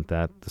evident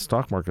that the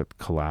stock market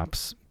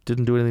collapse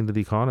didn't do anything to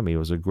the economy. It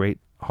was a great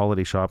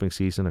holiday shopping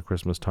season at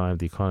Christmas time.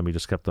 The economy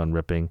just kept on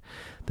ripping.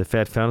 The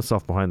Fed found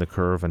itself behind the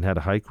curve and had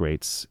to hike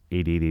rates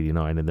 88,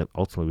 89, and then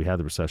ultimately we had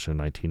the recession in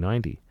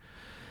 1990.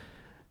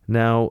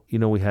 Now,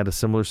 we had a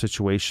similar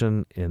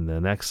situation in the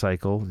next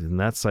cycle. In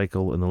that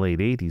cycle, in the late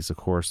 80s, of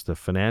course, the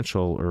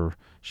financial, or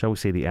shall we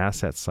say the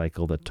asset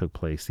cycle that took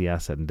place, the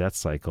asset and debt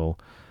cycle,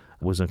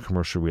 was in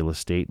commercial real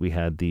estate. We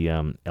had the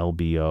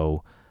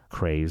LBO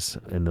craze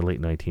in the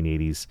late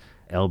 1980s,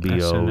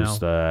 LBOs,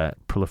 the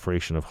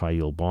proliferation of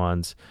high-yield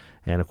bonds,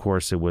 and, of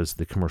course, it was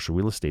the commercial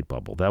real estate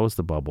bubble. That was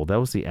the bubble. That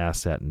was the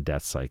asset and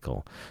debt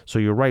cycle. So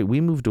you're right.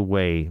 We moved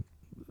away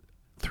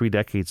 3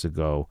 decades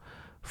ago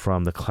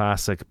from the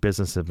classic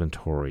business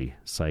inventory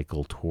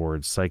cycle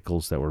towards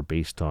cycles that were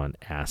based on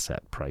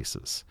asset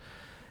prices.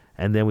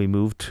 And then we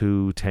moved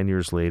to 10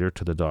 years later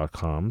to the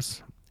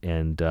dot-coms,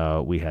 and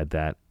we had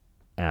that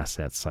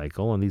asset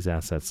cycle. And these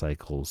asset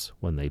cycles,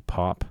 when they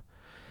pop,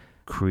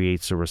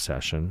 creates a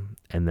recession.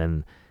 And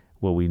then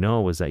what we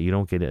know is that you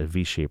don't get a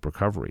V-shaped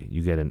recovery.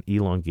 You get an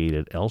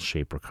elongated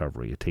L-shaped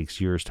recovery. It takes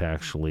years to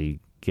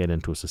actually get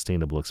into a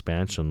sustainable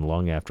expansion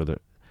long after the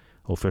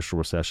official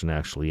recession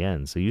actually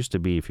ends. It used to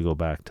be, if you go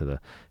back to the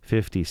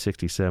 50s,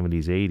 60s,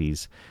 70s,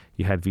 80s,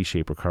 you had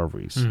V-shaped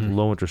recoveries.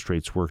 Low interest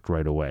rates worked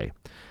right away.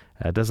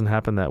 It doesn't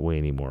happen that way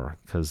anymore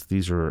because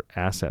these are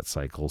asset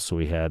cycles. So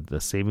we had the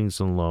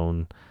savings and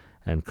loan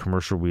and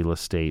commercial real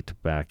estate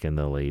back in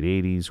the late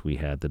 80s. We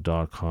had the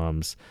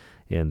dot-coms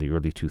in the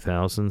early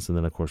 2000s. And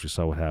then, of course, we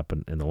saw what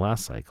happened in the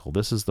last cycle.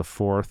 This is the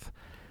fourth.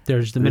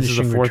 There's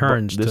diminishing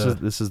returns.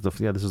 This is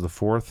the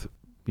fourth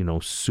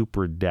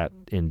super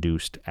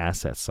debt-induced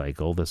asset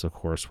cycle. This, of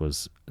course,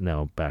 was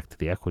now back to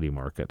the equity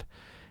market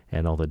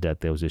and all the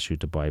debt that was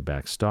issued to buy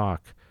back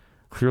stock.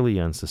 Clearly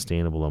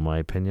unsustainable, in my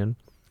opinion.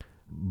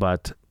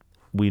 But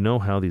we know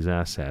how these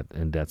asset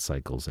and debt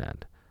cycles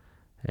end.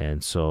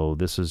 And so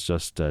this is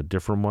just a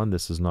different one.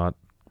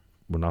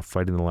 We're not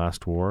fighting the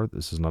last war.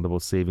 This is not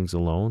about savings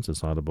and loans.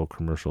 It's not about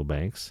commercial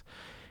banks.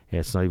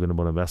 It's not even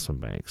about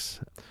investment banks.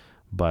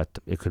 But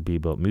it could be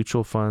about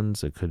mutual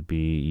funds. It could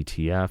be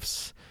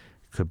ETFs.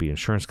 Could be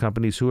insurance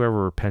companies,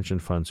 whoever, pension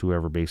funds,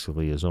 whoever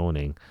basically is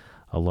owning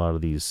a lot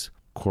of these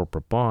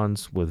corporate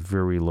bonds with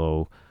very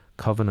low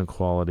covenant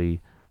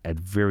quality at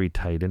very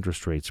tight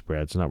interest rate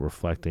spreads, not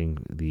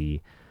reflecting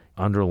the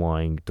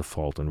underlying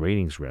default and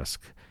ratings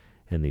risk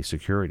in these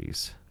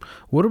securities.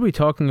 What are we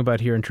talking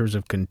about here in terms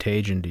of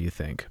contagion, do you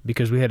think?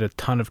 Because we had a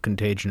ton of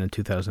contagion in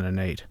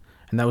 2008,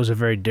 and that was a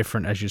very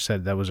different, as you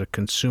said, that was a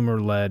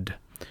consumer-led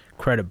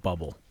credit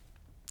bubble.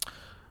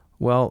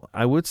 Well,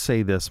 I would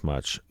say this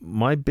much.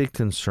 My big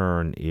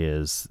concern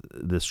is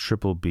this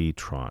triple B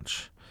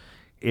tranche.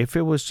 If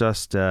it was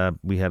just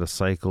we had a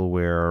cycle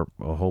where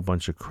a whole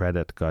bunch of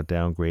credit got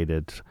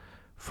downgraded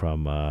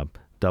from AA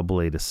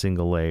to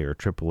single A or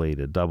AAA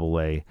to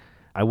AA,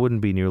 I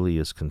wouldn't be nearly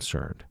as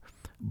concerned.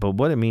 But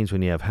what it means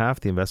when you have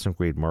half the investment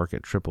grade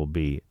market triple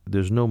B,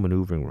 there's no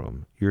maneuvering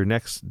room. Your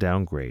next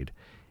downgrade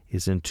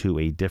is into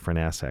a different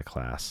asset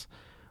class,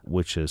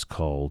 which is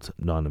called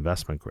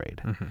non-investment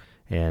grade.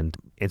 And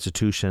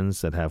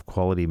institutions that have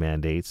quality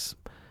mandates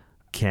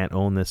can't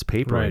own this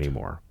paper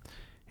anymore.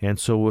 And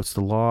so it's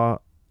the law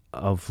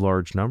of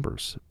large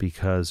numbers,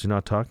 because you're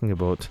not talking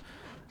about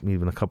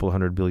even a couple of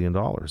 $100 billion.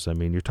 I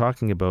mean, you're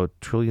talking about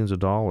trillions of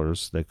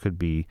dollars that could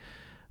be,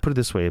 put it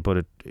this way,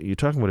 you're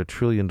talking about $1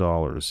 trillion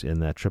in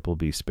that triple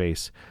B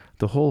space.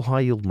 The whole high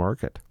yield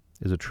market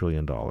is $1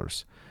 trillion.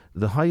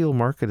 The high yield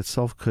market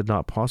itself could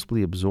not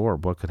possibly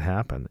absorb what could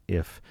happen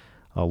if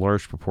a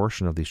large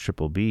proportion of these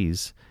triple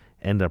Bs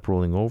end up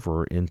rolling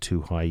over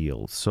into high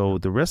yield. So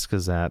the risk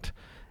is that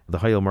the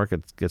high yield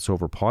market gets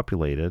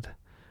overpopulated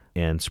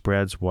and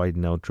spreads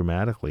widen out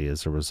dramatically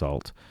as a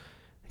result.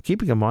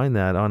 Keeping in mind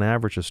that on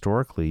average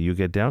historically, you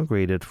get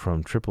downgraded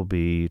from triple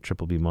B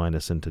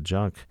minus into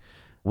junk.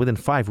 Within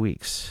 5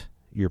 weeks,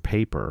 your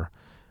paper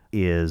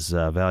is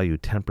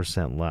valued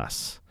 10%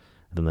 less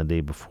than the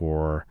day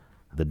before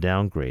the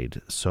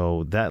downgrade.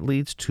 So that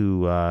leads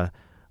to a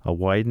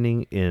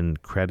widening in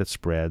credit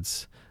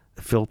spreads,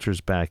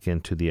 filters back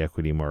into the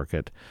equity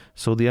market.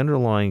 So the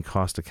underlying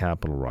cost of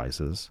capital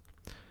rises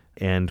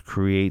and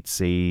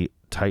creates a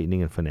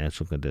tightening in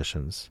financial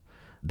conditions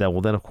that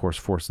will then, of course,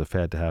 force the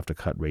Fed to have to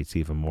cut rates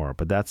even more.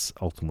 But that's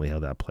ultimately how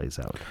that plays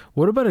out.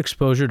 What about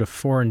exposure to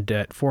foreign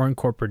debt, foreign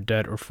corporate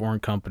debt, or foreign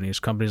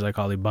companies like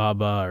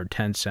Alibaba or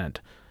Tencent?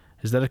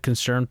 Is that a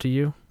concern to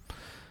you?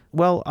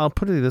 Well, I'll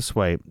put it this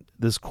way.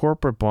 This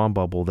corporate bond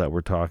bubble that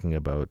we're talking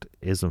about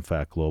is, in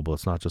fact, global.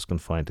 It's not just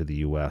confined to the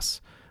U.S.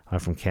 I'm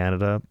from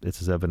Canada.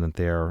 It's as evident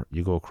there.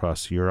 You go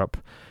across Europe.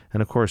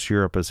 And, of course,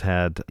 Europe has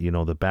had,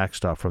 the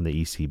backstop from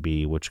the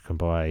ECB, which can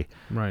buy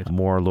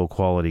more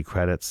low-quality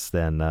credits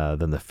than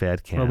the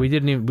Fed can. Well, we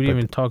didn't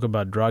even talk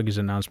about Draghi's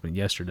announcement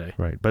yesterday.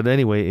 Right. But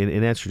anyway,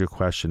 in answer to your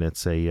question,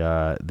 it's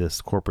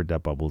this corporate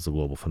debt bubble is a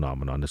global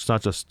phenomenon. It's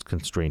not just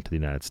constrained to the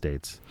United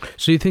States.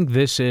 So you think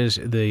this is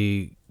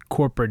the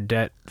corporate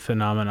debt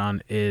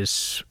phenomenon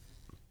is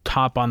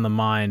top on the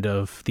mind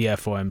of the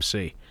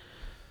FOMC?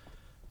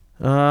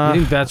 You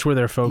think that's where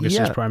their focus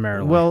is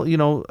primarily? Well,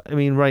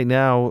 right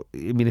now,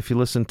 if you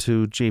listen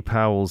to Jay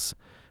Powell's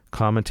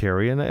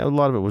commentary, and a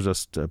lot of it was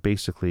just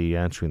basically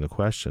answering the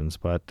questions,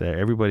 but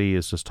everybody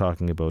is just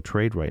talking about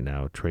trade right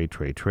now. Trade.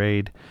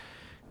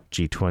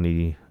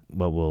 G20,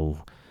 what will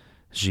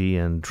Xi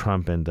and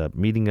Trump end up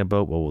meeting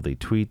about? What will they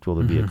tweet? Will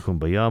there be a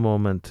kumbaya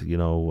moment?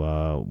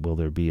 Will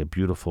there be a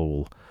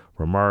beautiful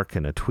remark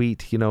and a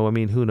tweet?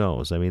 Who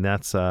knows?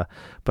 That's.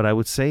 But I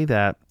would say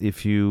that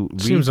if you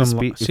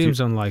read seems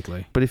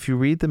unlikely. But if you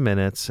read the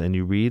minutes and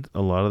you read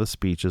a lot of the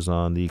speeches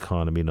on the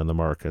economy and on the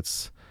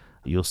markets,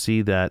 you'll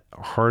see that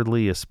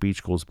hardly a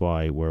speech goes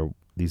by where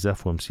these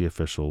FOMC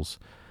officials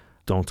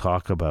don't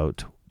talk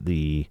about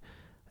the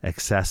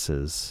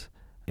excesses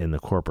in the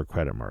corporate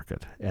credit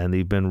market, and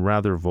they've been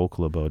rather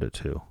vocal about it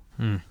too.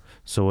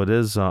 So it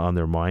is on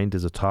their mind,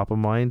 is a top of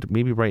mind.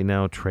 Maybe right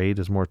now trade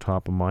is more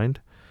top of mind.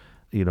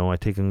 I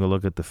taking a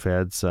look at the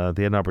Feds. They had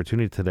an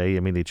opportunity today.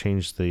 They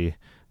changed the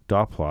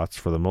dot plots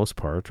for the most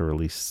part, or at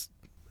least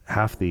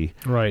half the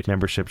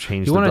membership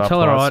changed the dot plots. You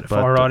want to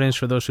tell our audience,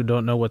 for those who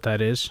don't know what that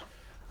is?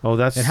 Oh,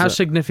 that's... And how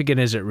significant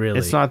is it really?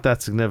 It's not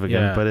that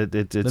significant, but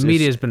it's... The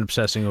media has been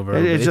obsessing over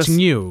it. It's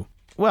new.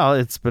 Well,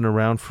 it's been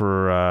around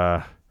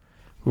for...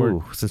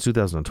 since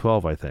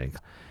 2012, I think.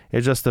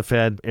 It's just the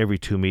Fed, every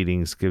two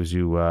meetings, gives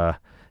you...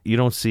 you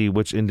don't see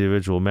which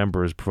individual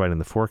member is providing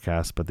the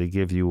forecast, but they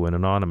give you an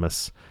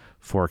anonymous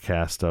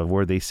forecast of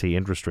where they see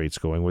interest rates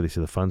going, where they see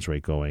the funds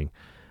rate going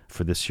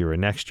for this year and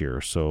next year.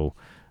 So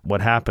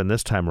what happened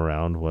this time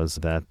around was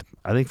that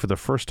I think for the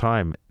first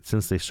time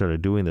since they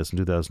started doing this in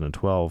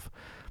 2012,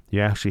 you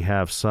actually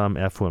have some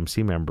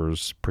FOMC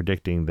members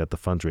predicting that the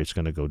funds rate's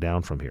going to go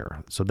down from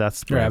here. So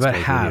that's about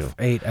half,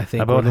 8, I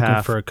think, about we're half,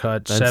 looking for a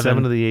cut. And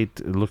 7 of the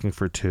 8 looking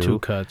for 2. 2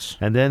 cuts.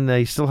 And then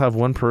they still have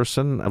one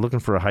person looking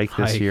for a hike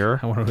this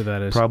year. I wonder who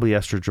that is. Probably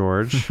Esther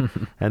George.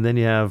 And then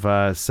you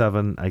have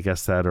 7, I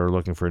guess, that are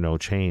looking for no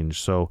change.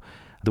 So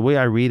the way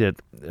I read it,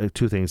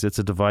 2 things. It's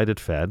a divided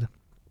Fed,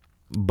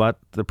 but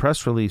the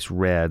press release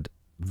read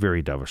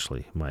very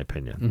dovishly, in my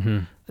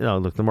opinion.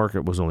 Look, the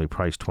market was only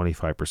priced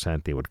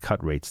 25%. They would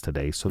cut rates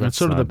today. So that's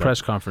sort of the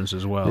press conference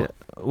as well.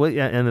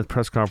 And the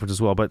press conference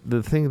as well. But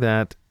the thing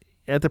that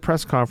at the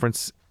press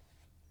conference,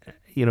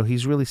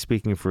 he's really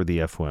speaking for the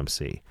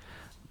FOMC.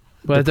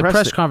 But at the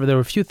press conference, there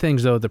were a few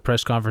things, though, at the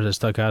press conference that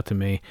stuck out to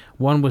me.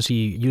 One was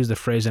he used the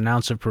phrase, "an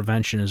ounce of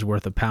prevention is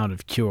worth a pound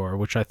of cure,"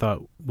 which I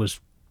thought was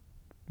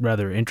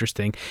rather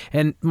interesting.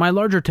 And my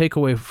larger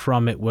takeaway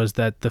from it was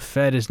that the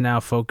Fed is now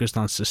focused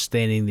on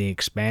sustaining the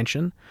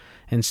expansion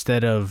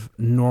instead of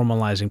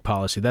normalizing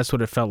policy. That's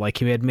what it felt like.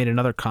 He had made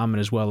another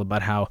comment as well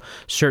about how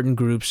certain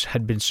groups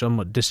had been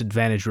somewhat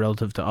disadvantaged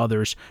relative to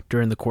others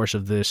during the course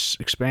of this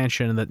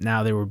expansion, and that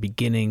now they were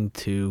beginning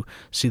to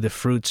see the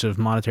fruits of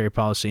monetary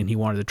policy, and he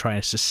wanted to try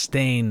and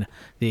sustain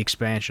the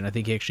expansion. I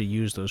think he actually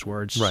used those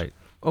words. Right.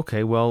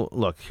 Okay, well,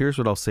 look, here's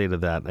what I'll say to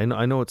that.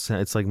 I know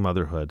it's like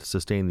motherhood,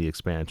 sustain the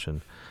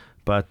expansion.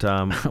 But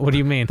what do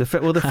you mean? The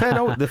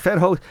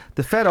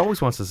Fed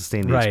always wants to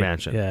sustain the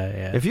expansion.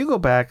 Yeah. If you go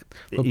back,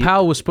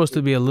 Powell was supposed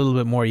to be a little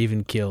bit more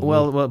even keeled.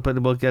 Well, but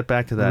we'll get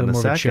back to that in a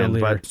second.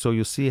 But so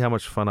you'll see how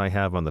much fun I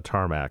have on the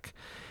tarmac.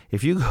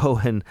 If you go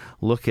and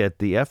look at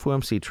the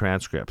FOMC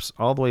transcripts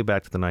all the way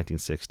back to the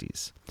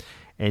 1960s,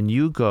 and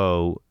you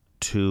go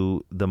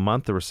to the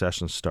month the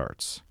recession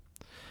starts,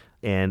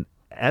 and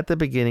at the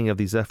beginning of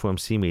these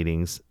FOMC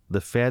meetings,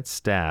 the Fed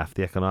staff,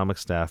 the economic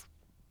staff,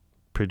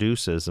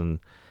 produces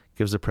and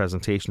gives a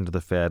presentation to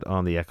the Fed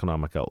on the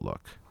economic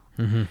outlook.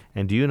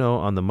 And do you know,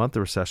 on the month the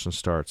recession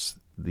starts,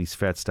 these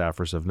Fed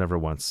staffers have never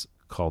once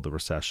called the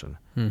recession.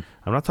 I'm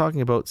not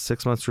talking about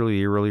 6 months earlier, a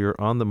year earlier,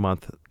 on the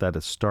month that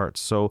it starts.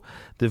 So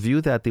the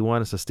view that they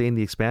want to sustain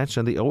the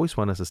expansion, they always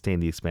want to sustain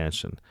the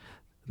expansion.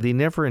 They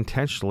never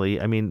intentionally,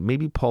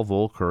 maybe Paul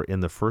Volcker in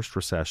the first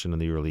recession in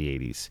the early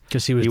 80s.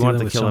 Because he was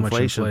dealing with so much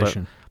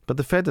inflation. But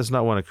the Fed does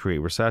not want to create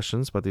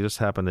recessions, but they just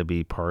happen to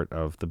be part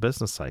of the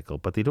business cycle.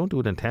 But they don't do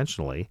it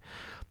intentionally.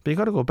 But you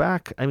got to go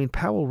back. I mean,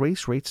 Powell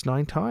raised rates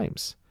 9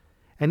 times.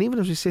 And even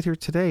as we sit here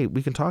today,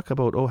 we can talk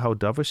about, how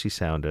dovish he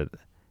sounded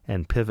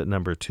and pivot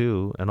number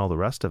 2 and all the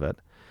rest of it.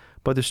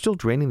 But they're still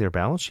draining their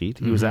balance sheet.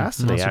 He was asked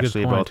today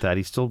actually about that.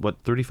 He's still,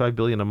 $35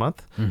 billion a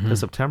month to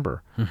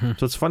September.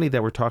 So it's funny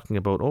that we're talking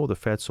about, the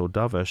Fed's so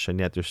dovish, and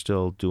yet they're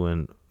still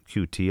doing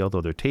QT,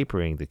 although they're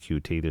tapering the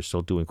QT, they're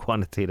still doing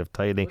quantitative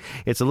tightening.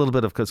 It's a little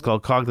bit of, it's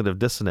called cognitive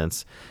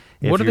dissonance.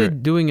 What are they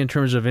doing in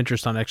terms of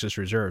interest on excess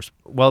reserves?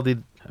 Well, they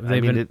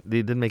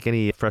didn't make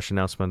any fresh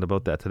announcement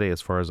about that today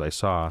as far as I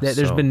saw.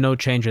 There's been no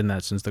change in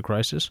that since the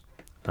crisis?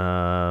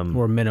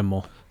 Or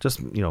minimal?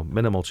 Just,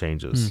 minimal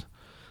changes.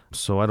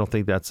 So I don't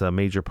think that's a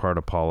major part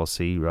of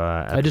policy.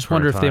 I just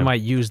wonder if they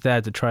might use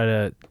that to try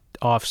to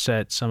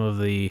offset some of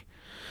the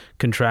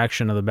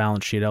contraction of the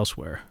balance sheet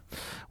elsewhere.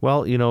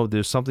 Well,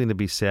 there's something to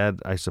be said,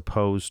 I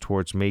suppose,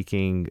 towards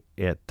making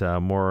it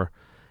more,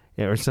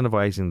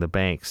 incentivizing the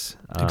banks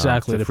to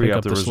free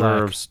up the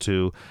reserves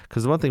to.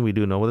 Because the one thing we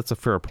do know, that's a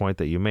fair point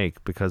that you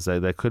make, because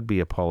that could be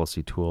a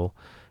policy tool,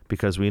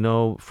 because we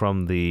know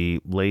from the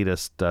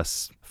latest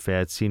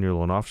Fed Senior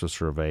Loan Officer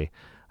Survey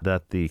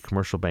that the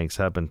commercial banks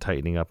have been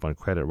tightening up on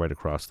credit right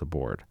across the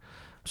board.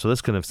 So this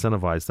can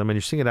incentivize them. And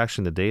you're seeing it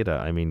actually in the data.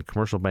 I mean,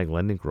 commercial bank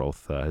lending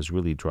growth has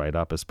really dried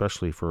up,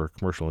 especially for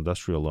commercial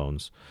industrial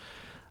loans.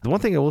 The one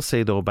thing I will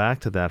say, though,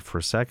 back to that for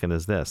a second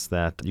is this,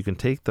 that you can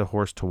take the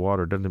horse to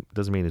water,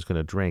 doesn't mean it's going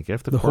to drink.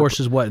 If the horse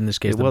is what in this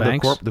case, the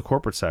banks? The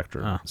corporate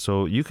sector.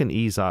 So you can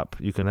ease up.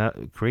 You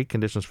can create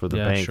conditions for the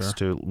banks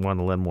to want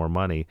to lend more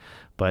money.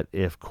 But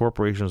if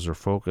corporations are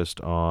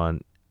focused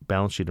on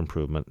balance sheet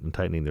improvement and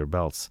tightening their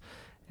belts,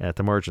 at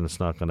the margin, it's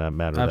not going to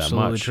matter that much.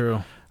 Absolutely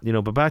true.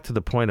 But back to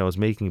the point I was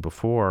making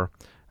before,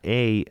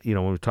 when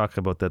we talk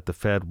about that the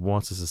Fed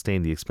wants to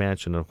sustain the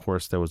expansion, of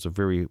course, there was a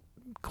very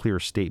clear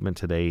statement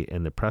today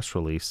in the press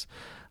release,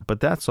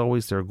 but that's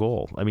always their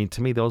goal. I mean,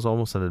 to me, that was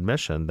almost an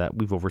admission that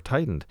we've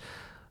over-tightened.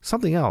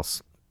 Something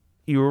else.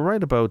 You were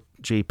right about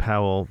Jay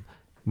Powell,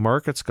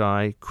 markets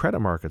guy, credit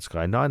markets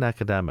guy, not an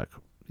academic,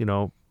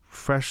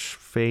 fresh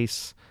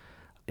face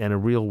and a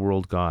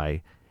real-world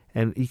guy.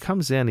 And he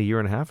comes in a year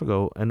and a half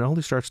ago, and all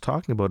he starts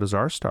talking about is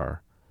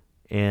R-star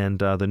and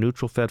the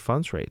neutral Fed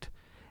funds rate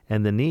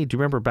and the need. Do you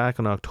remember back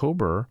in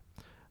October,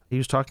 he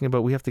was talking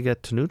about we have to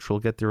get to neutral,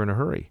 get there in a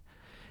hurry.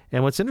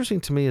 And what's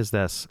interesting to me is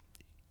this.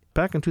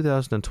 Back in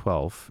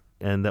 2012,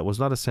 and that was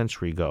not a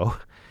century ago,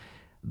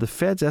 the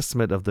Fed's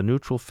estimate of the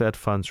neutral Fed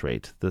funds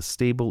rate, the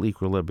stable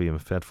equilibrium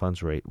Fed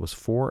funds rate, was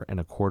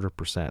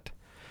 4.25%.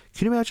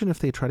 Can you imagine if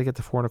they try to get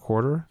to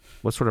 4.25?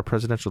 What sort of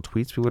presidential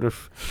tweets we would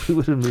have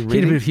been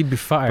reading? He'd be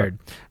fired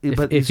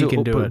if he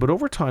can do it. But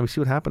over time, you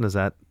see what happened is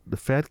that the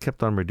Fed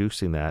kept on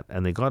reducing that,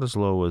 and they got as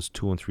low as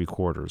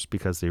 2.75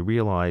 because they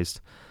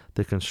realized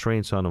the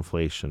constraints on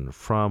inflation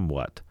from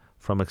what?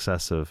 From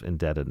excessive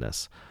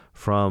indebtedness,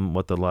 from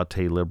what the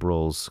latte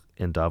liberals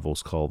in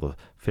Davos call the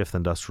fifth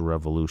industrial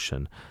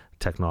revolution,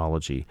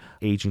 technology,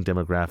 aging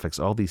demographics,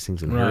 all these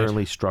things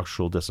inherently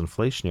structural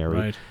disinflationary.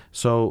 Right.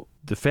 So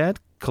the Fed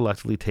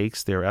collectively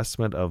takes their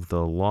estimate of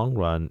the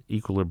long-run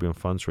equilibrium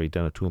funds rate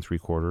down to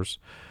 2.75.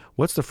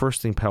 What's the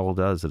first thing Powell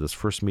does at his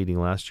first meeting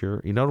last year?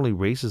 He not only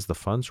raises the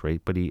funds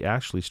rate, but he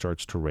actually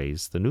starts to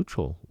raise the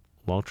neutral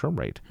long-term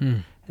rate.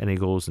 And he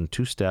goes in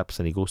 2 steps,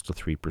 and he goes to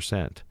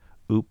 3%.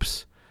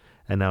 Oops.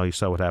 And now you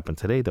saw what happened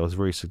today. That was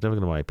very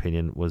significant in my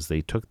opinion, was they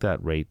took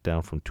that rate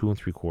down from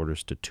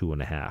 2.75 to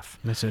 2.5.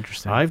 That's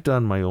interesting. I've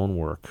done my own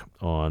work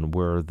on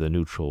where the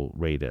neutral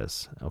rate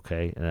is,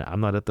 okay? And I'm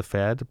not at the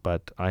Fed,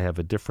 but I have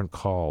a different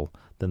call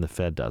than the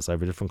Fed does. I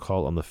have a different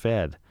call on the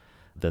Fed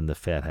than the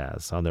Fed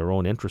has on their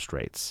own interest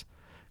rates,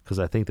 because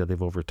I think that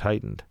they've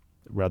over-tightened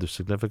rather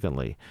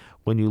significantly.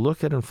 When you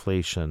look at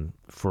inflation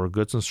for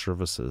goods and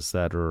services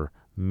that are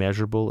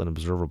measurable and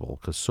observable,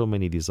 because so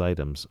many of these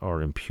items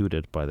are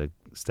imputed by the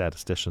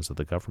statisticians of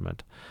the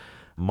government,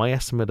 my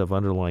estimate of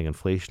underlying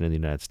inflation in the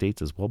United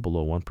States is well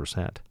below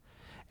 1%.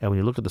 And when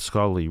you look at the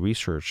scholarly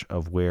research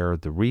of where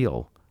the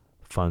real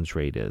funds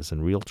rate is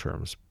in real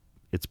terms,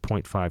 it's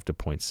 0.5 to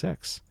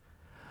 0.6.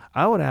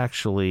 I would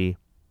actually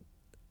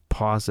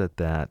posit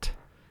that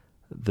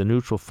the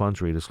neutral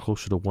funds rate is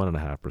closer to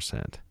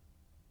 1.5%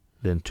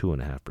 than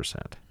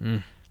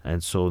 2.5%.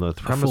 And so the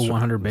premise, a full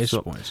 100 basis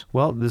points.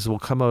 Well, this will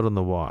come out in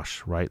the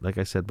wash, right? Like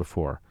I said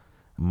before,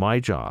 my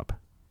job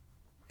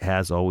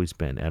has always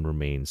been and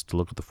remains to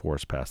look at the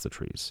forest past the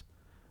trees,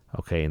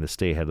 okay, and to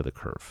stay ahead of the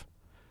curve.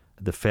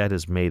 The Fed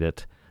has made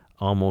it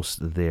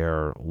almost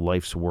their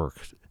life's work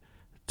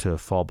to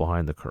fall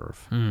behind the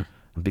curve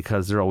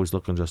because they're always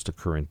looking just at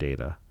current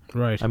data.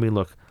 Right. I mean,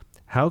 look,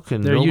 how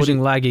can they're using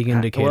lagging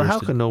indicators? Well,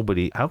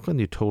 how can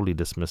you totally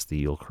dismiss the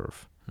yield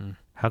curve?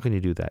 How can you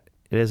do that?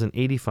 It has an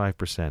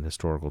 85%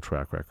 historical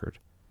track record.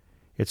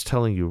 It's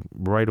telling you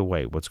right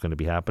away what's going to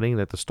be happening,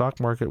 that the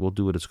stock market will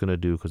do what it's going to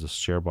do because of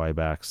share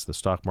buybacks. The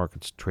stock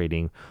market's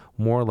trading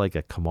more like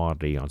a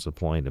commodity on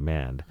supply and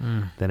demand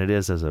than it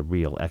is as a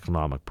real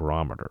economic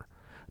barometer.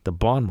 The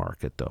bond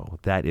market, though,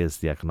 that is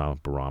the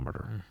economic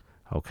barometer.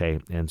 Okay,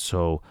 and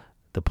so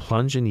the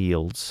plunge in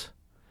yields,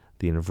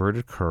 the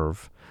inverted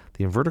curve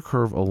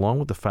along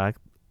with the fact,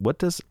 what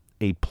does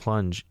a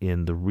plunge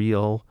in the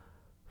real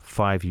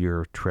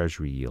 5-year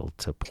Treasury yield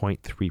to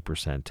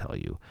 0.3% tell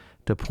you?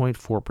 To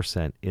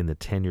 0.4% in the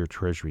 10-year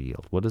Treasury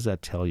yield. What does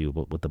that tell you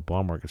about what the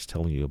bond market's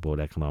telling you about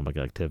economic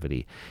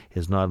activity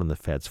is not in the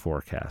Fed's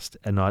forecast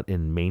and not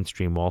in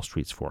mainstream Wall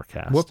Street's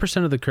forecast. What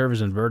percent of the curve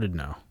is inverted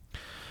now?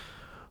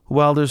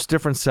 Well, there's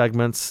different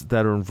segments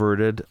that are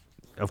inverted.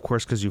 Of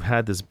course, because you've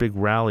had this big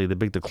rally, the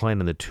big decline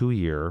in the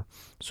 2-year.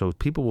 So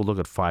people will look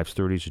at 5s,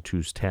 30s, or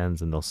 2s,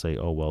 10s, and they'll say,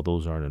 oh, well,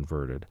 those aren't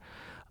inverted.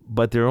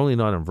 But they're only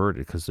not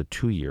inverted because the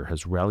 2-year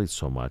has rallied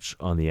so much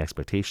on the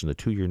expectation. The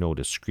 2-year note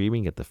is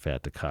screaming at the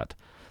Fed to cut.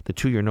 The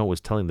 2-year note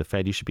was telling the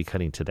Fed you should be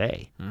cutting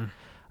today.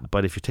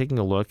 But if you're taking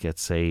a look at,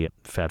 say,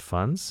 Fed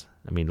funds,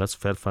 let's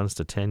Fed funds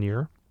to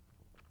 10-year.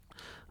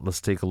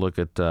 Let's take a look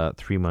at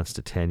 3 months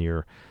to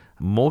 10-year.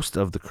 Most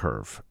of the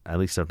curve, at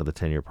least up to the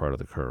 10-year part of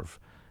the curve,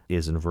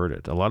 is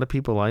inverted. A lot of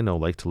people I know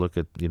like to look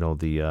at,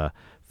 the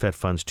Fed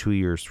funds 2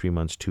 years, 3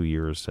 months, 2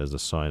 years as a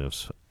sign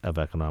of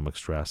economic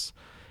stress.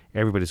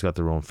 Everybody's got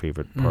their own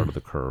favorite part of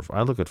the curve.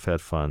 I look at Fed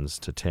funds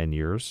to 10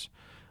 years,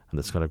 and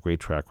that's got a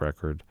great track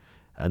record.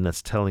 And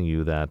that's telling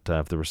you that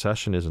if the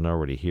recession isn't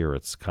already here,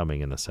 it's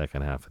coming in the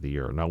second half of the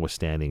year,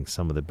 notwithstanding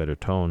some of the better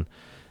tone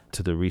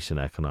to the recent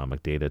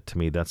economic data. To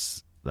me,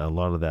 a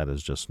lot of that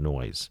is just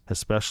noise,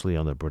 especially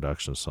on the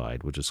production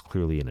side, which is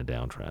clearly in a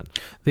downtrend.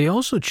 They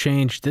also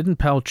didn't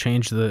Powell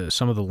change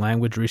some of the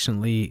language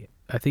recently?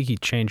 I think he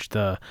changed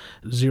the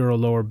zero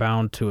lower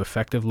bound to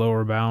effective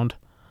lower bound.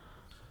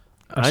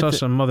 I saw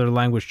some other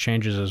language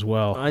changes as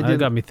well. That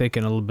got me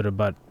thinking a little bit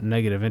about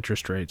negative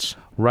interest rates.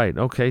 Right.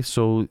 Okay.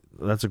 So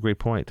that's a great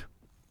point.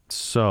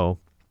 So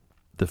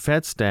the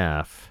Fed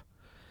staff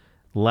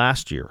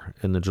last year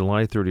in the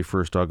July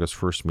 31st, August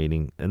 1st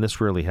meeting, and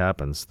this rarely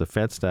happens, the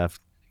Fed staff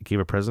gave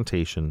a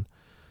presentation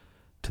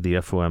to the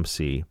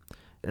FOMC.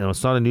 And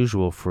it's not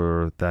unusual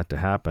for that to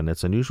happen.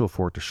 It's unusual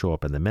for it to show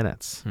up in the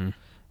minutes. And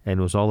it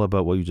was all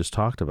about what you just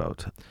talked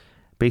about.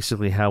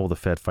 Basically, how will the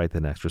Fed fight the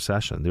next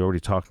recession? They're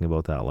already talking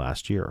about that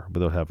last year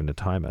without having to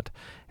time it.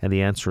 And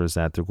the answer is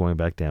that they're going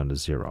back down to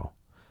zero.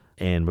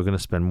 And we're going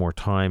to spend more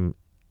time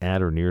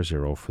at or near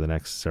zero for the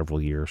next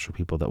several years for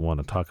people that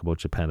want to talk about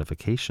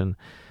Japanification.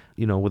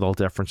 With all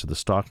deference to the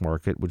stock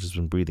market, which has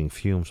been breathing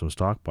fumes from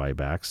stock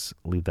buybacks,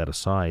 leave that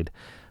aside.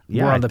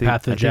 We're on the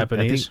path of the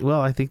Japanese.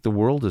 I think the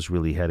world is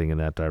really heading in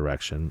that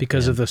direction.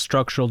 Because of the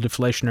structural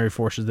deflationary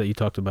forces that you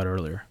talked about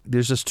earlier.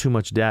 There's just too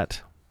much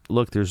debt.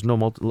 Look, there's no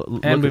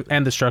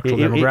and the structural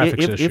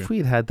demographics issue. If we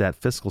had had that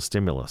fiscal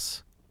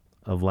stimulus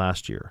of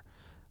last year,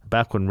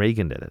 back when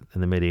Reagan did it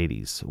in the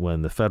mid-'80s,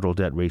 when the federal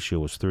debt ratio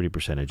was 30%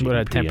 of GDP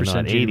at 10% and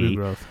not 80%, GDP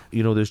growth.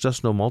 There's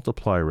just no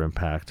multiplier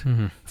impact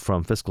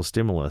from fiscal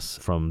stimulus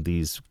from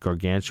these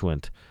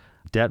gargantuan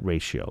debt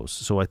ratios.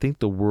 So I think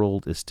the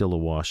world is still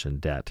awash in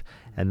debt,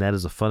 and that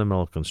is a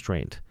fundamental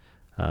constraint.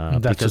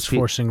 That's just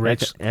forcing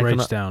rates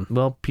down.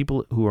 Well,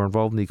 people who are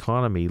involved in the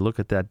economy look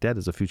at that debt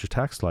as a future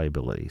tax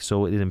liability.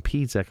 So it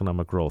impedes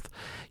economic growth.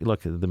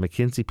 Look, the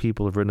McKinsey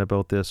people have written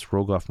about this.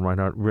 Rogoff and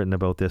Reinhart have written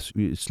about this.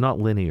 It's not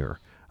linear,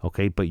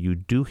 okay? But you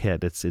do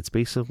hit. It's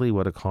basically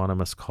what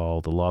economists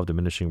call the law of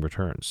diminishing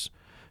returns.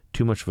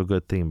 Too much of a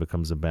good thing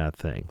becomes a bad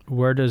thing.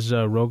 Where does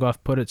Rogoff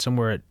put it?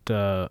 Somewhere at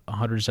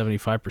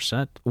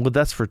 175%? Well,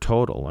 that's for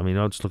total. I'm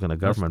just looking at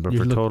government, but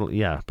for total,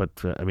 yeah. But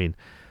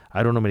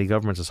I don't know many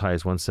governments as high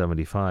as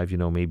 175.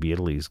 Maybe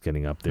Italy's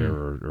getting up there,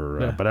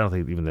 but I don't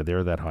think even that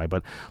they're that high.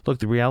 But look,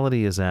 the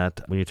reality is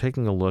that when you're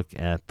taking a look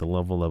at the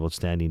level of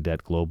outstanding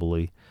debt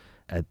globally,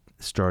 at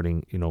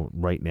starting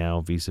right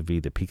now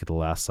vis-a-vis the peak of the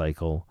last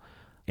cycle,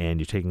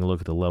 and you're taking a look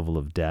at the level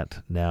of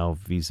debt now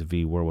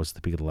vis-a-vis where was the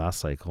peak of the last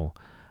cycle.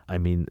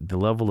 The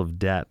level of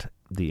debt,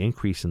 the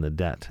increase in the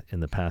debt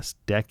in the past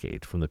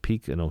decade from the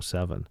peak in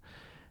 2007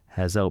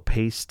 has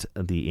outpaced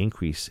the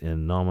increase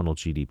in nominal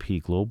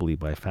GDP globally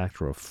by a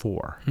factor of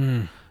 4.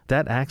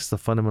 That acts the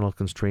fundamental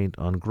constraint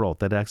on growth.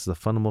 That acts the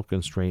fundamental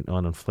constraint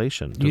on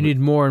inflation. You need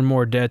more and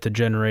more debt to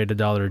generate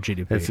 $1 of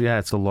GDP.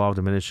 It's the law of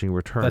diminishing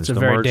returns. That's a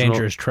very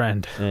dangerous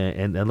trend.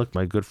 And look,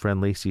 my good friend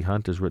Lacey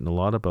Hunt has written a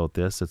lot about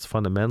this. It's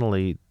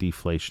fundamentally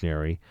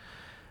deflationary.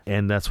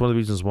 And that's one of the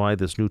reasons why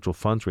this neutral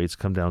funds rates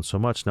come down so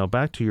much. Now,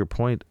 back to your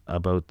point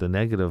about the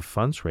negative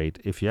funds rate,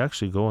 if you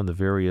actually go on the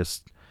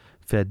various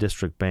Fed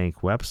District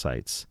Bank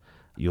websites,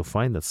 you'll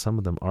find that some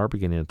of them are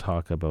beginning to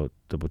talk about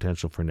the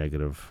potential for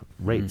negative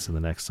rates in the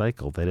next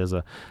cycle. That is,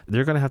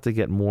 they're going to have to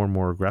get more and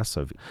more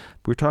aggressive.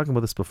 We were talking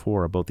about this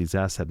before, about these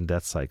asset and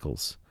debt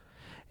cycles.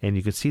 And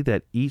you can see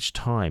that each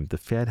time the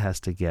Fed has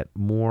to get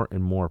more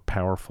and more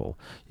powerful.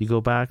 You go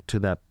back to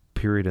that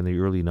period in the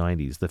early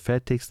 90s, the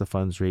Fed takes the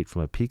funds rate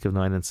from a peak of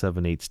 9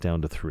 7/8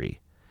 down to 3.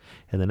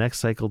 In the next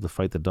cycle, to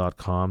fight the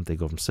dot-com, they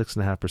go from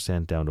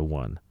 6.5% down to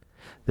 1.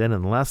 Then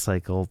in the last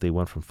cycle, they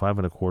went from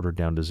 5.25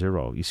 down to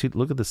 0. You see,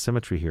 look at the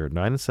symmetry here: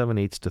 9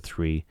 7/8 to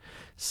 3,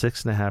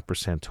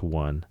 6.5% to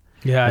 1.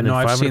 Yeah, and then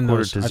I've seen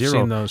those. to 0. I've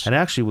seen those. And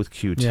actually, with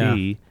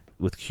QT,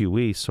 with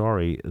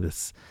QE,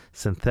 this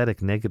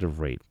synthetic negative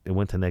rate, it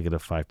went to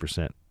negative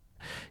 5%.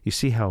 You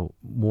see how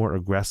more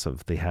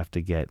aggressive they have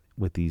to get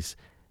with these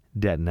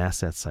debt and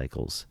asset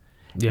cycles.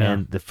 Yeah.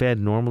 And the Fed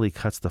normally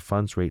cuts the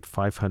funds rate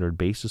 500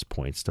 basis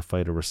points to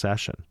fight a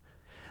recession.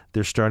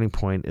 Their starting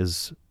point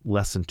is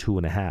less than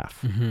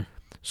 2.5.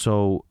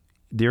 So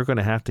they're going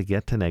to have to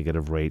get to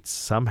negative rates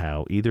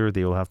somehow. Either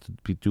they will have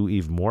to do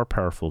even more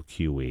powerful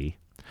QE,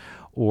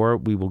 or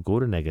we will go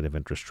to negative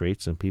interest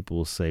rates, and people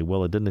will say,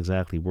 well, it didn't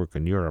exactly work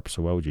in Europe,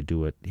 so why would you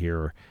do it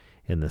here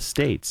in the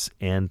States?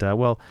 And,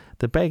 well,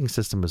 the banking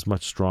system is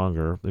much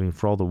stronger. I mean,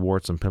 for all the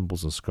warts and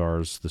pimples and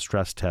scars, the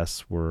stress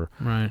tests were,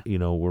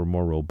 were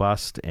more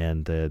robust,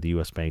 and the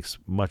U.S. banks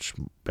much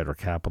better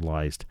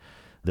capitalized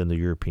than the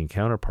European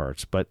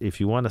counterparts. But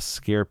if you want to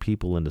scare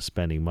people into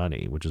spending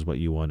money, which is what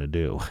you want to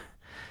do,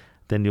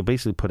 then you'll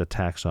basically put a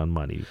tax on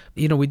money.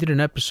 You know, we did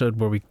an episode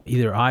where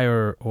either I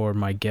or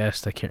my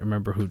guest, I can't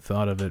remember who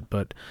thought of it,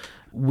 but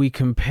we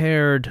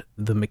compared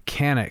the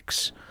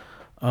mechanics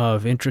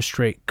of interest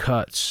rate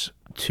cuts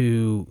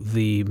to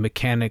the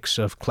mechanics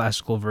of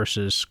classical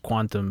versus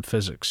quantum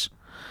physics,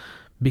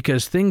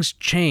 because things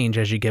change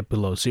as you get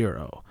below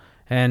zero.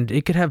 And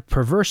it could have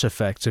perverse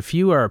effects. If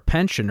you are a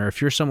pensioner,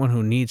 if you're someone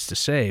who needs to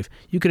save,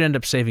 you could end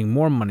up saving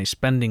more money,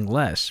 spending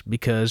less,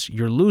 because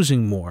you're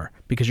losing more,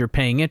 because you're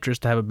paying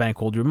interest to have a bank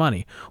hold your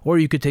money. Or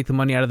you could take the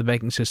money out of the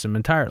banking system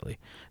entirely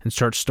and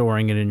start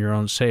storing it in your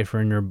own safe or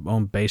in your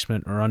own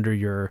basement or under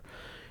your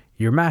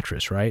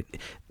mattress, right?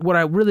 What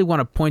I really want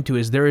to point to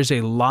is there is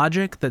a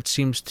logic that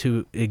seems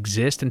to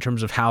exist in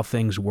terms of how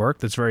things work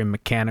that's very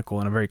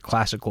mechanical in a very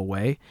classical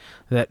way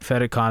that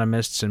Fed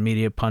economists and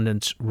media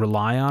pundits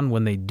rely on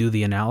when they do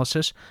the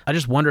analysis. I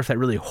just wonder if that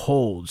really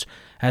holds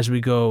as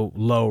we go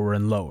lower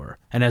and lower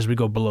and as we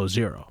go below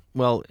zero.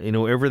 Well,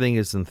 everything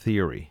is in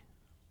theory.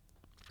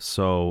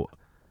 So...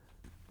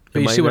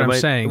 But you see what I'm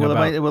saying?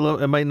 Well,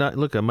 it might not.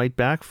 Look, it might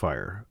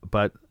backfire.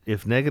 But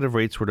if negative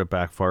rates were to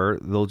backfire,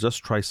 they'll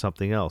just try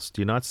something else.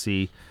 Do you not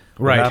see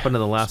what happened in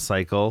the last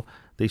cycle?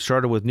 They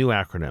started with new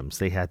acronyms.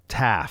 They had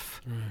TAF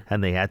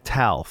and they had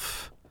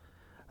TALF.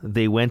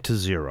 They went to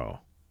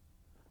zero.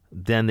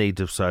 Then they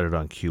decided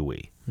on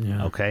QE.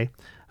 Yeah. Okay?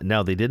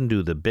 Now, they didn't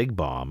do the big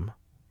bomb,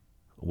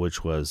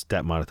 which was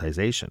debt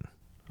monetization,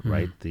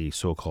 right? The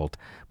so-called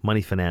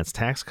money finance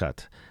tax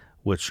cut,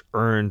 which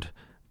earned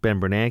Ben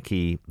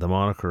Bernanke the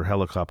moniker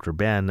Helicopter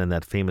Ben in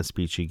that famous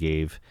speech he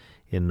gave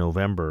in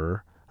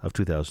November of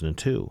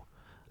 2002.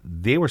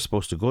 They were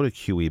supposed to go to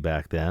QE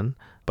back then,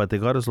 but they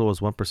got as low as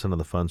 1% of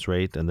the funds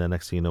rate, and then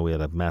next thing you know, we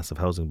had a massive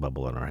housing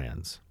bubble on our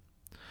hands.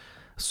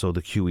 So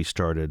the QE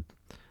started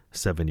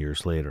 7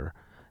 years later.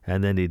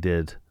 And then they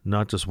did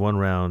not just one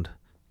round,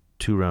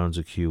 2 rounds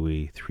of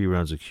QE, 3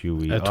 rounds of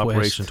QE,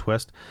 Operation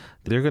Twist.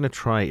 They're going to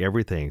try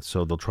everything.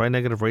 So they'll try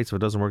negative rates. If it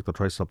doesn't work, they'll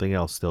try something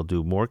else. They'll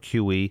do more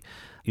QE.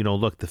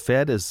 Look, the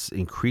Fed is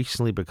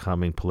increasingly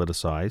becoming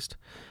politicized.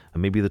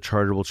 And maybe the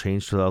charter will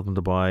change to allow them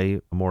to buy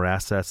more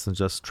assets than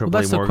just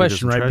AAA mortgages and treasuries.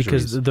 That's the question, right?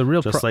 Because the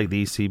real just like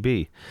the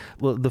ECB.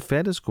 Well, the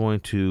Fed is going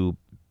to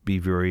be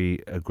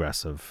very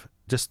aggressive.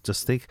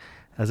 Just think,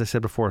 as I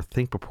said before,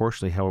 think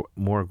proportionally how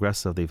more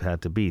aggressive they've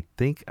had to be.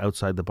 Think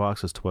outside the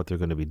box as to what they're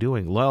going to be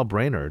doing. Lael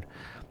Brainard,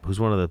 who's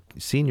one of the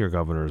senior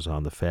governors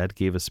on the Fed,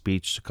 gave a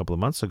speech a couple of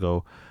months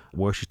ago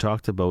where she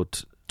talked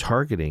about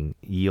targeting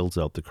yields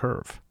out the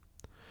curve.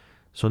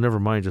 So never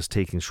mind just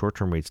taking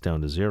short-term rates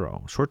down to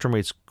zero. Short-term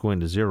rates going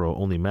to zero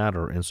only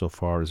matter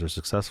insofar as they're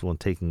successful in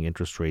taking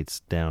interest rates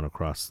down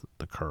across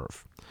the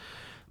curve.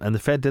 And the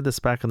Fed did this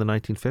back in the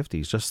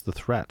 1950s, just the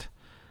threat.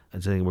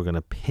 And saying we're going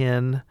to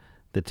pin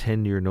the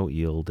 10-year note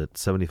yield at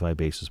 75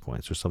 basis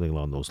points or something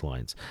along those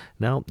lines.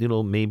 Now,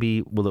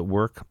 maybe will it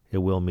work? It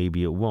will,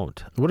 maybe it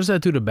won't. What does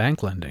that do to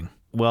bank lending?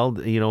 Well,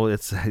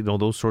 it's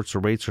those sorts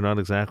of rates are not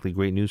exactly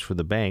great news for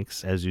the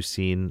banks, as you've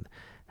seen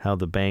how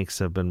the banks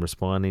have been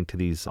responding to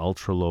these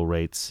ultra-low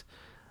rates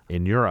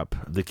in Europe.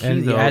 The key,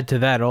 and add to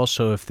that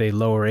also if they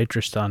lower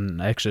interest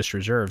on excess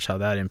reserves, how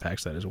that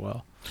impacts that as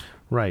well.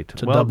 Right.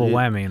 It's a double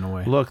whammy in a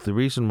way. Look, the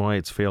reason why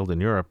it's failed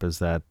in Europe is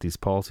that these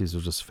policies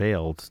have just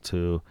failed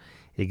to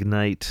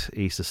ignite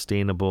a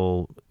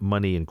sustainable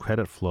money and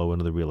credit flow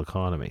into the real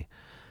economy.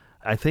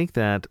 I think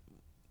that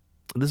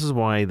this is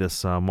why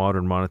this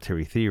modern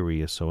monetary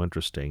theory is so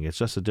interesting. It's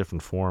just a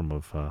different form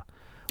of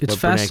it's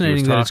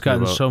fascinating that it's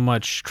gotten so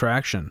much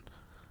traction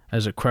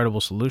as a credible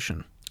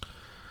solution.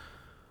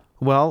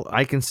 Well,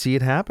 I can see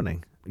it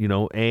happening.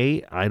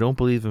 I don't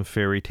believe in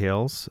fairy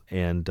tales,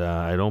 and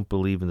I don't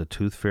believe in the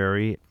tooth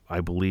fairy.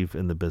 I believe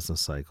in the business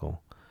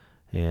cycle.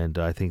 And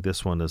I think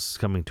this one is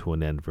coming to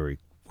an end very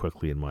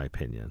quickly, in my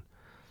opinion.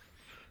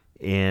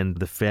 And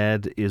the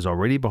Fed is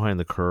already behind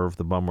the curve.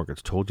 The bond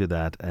market's told you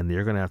that, and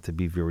they're going to have to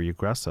be very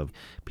aggressive.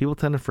 People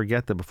tend to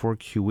forget that before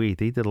QE,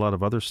 they did a lot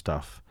of other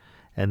stuff,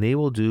 and they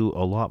will do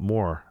a lot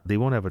more. They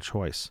won't have a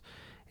choice.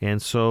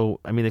 And so,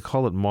 they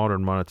call it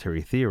modern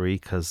monetary theory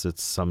because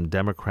it's some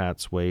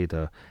Democrats' way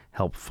to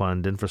help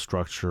fund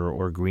infrastructure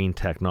or green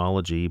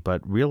technology,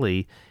 but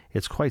really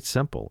it's quite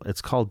simple.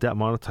 It's called debt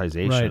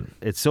monetization. Right.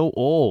 It's so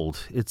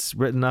old. It's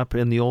written up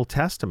in the Old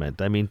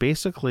Testament. I mean,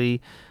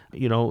 basically,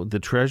 the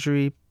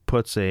Treasury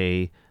puts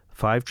a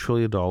 $5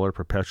 trillion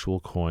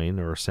perpetual coin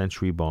or a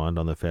century bond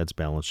on the Fed's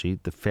balance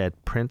sheet. The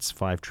Fed prints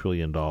 $5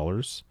 trillion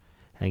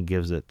and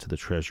gives it to the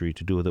Treasury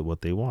to do with it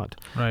what they want.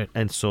 Right.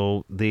 And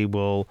so they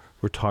will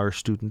retire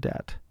student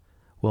debt.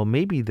 Well,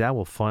 maybe that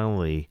will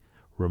finally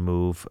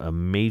remove a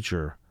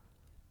major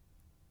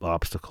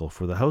obstacle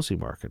for the housing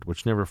market,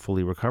 which never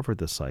fully recovered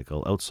this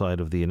cycle outside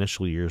of the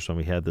initial years when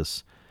we had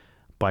this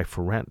buy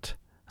for rent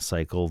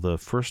cycle. The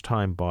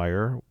first-time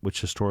buyer,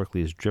 which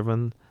historically has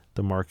driven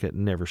the market,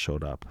 never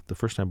showed up. The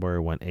first-time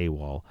buyer went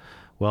AWOL.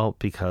 Well,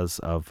 because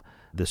of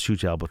this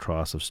huge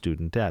albatross of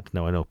student debt.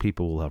 Now, I know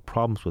people will have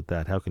problems with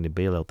that. How can you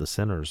bail out the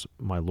sinners?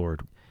 My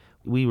Lord,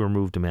 we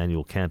removed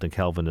Immanuel Kant and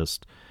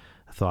Calvinist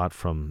thought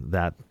from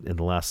that in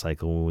the last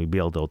cycle when we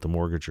bailed out the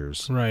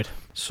mortgagers. Right.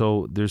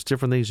 So there's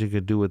different things you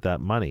could do with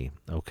that money.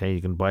 Okay,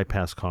 you can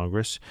bypass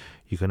Congress.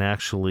 You can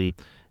actually,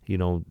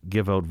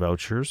 give out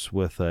vouchers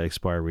with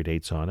expiry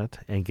dates on it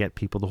and get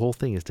people. The whole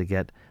thing is to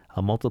get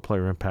a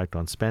multiplier impact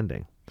on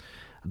spending.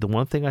 The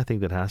one thing I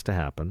think that has to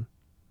happen,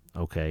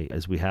 okay,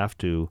 is we have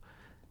to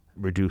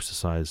reduce the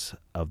size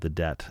of the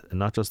debt, and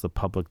not just the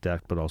public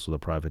debt, but also the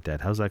private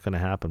debt. How's that going to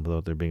happen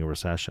without there being a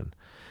recession?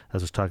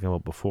 As I was talking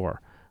about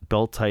before,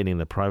 belt tightening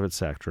the private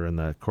sector and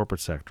the corporate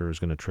sector is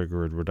going to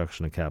trigger a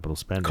reduction in capital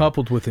spending.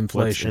 Coupled with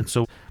inflation.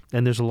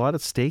 And there's a lot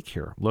at stake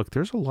here. Look,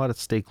 there's a lot at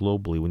stake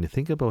globally. When you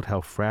think about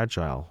how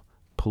fragile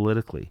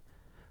politically,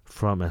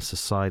 from a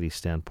society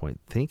standpoint,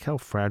 think how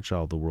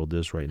fragile the world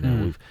is right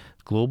now.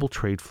 Global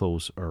trade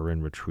flows are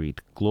in retreat.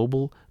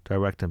 Global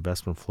direct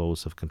investment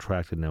flows have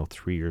contracted now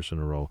 3 years in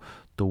a row.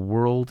 The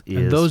world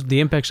is... And the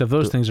impacts of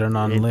those things are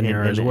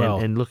non-linear as well.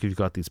 And look, you've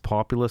got these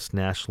populist,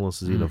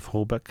 nationalist,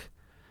 xenophobic.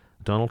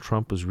 Donald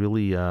Trump was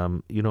really,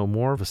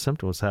 more of a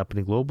symptom of what's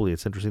happening globally.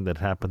 It's interesting that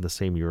it happened the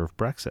same year of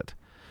Brexit.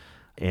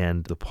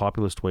 And the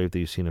populist wave that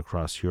you've seen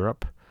across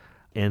Europe.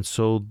 And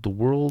so the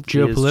world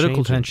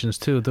geopolitical tensions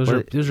too. Those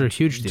are a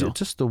huge deal.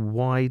 Just the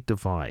wide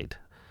divide.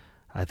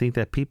 I think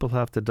that people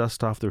have to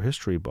dust off their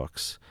history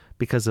books,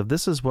 because if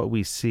this is what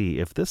we see,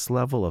 if this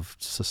level of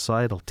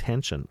societal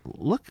tension,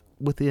 look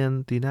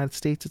within the United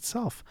States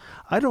itself.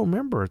 I don't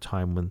remember a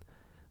time when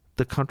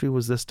the country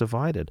was this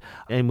divided.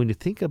 And when you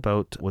think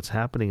about what's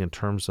happening in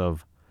terms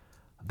of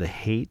the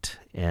hate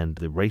and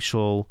the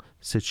racial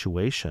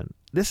situation,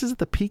 this is at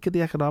the peak of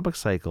the economic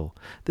cycle.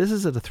 This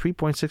is at a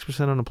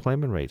 3.6%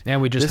 unemployment rate.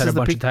 And we just had a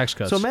bunch of tax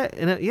cuts. So,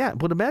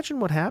 but imagine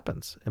what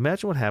happens.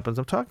 Imagine what happens.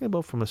 I'm talking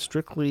about from a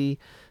strictly,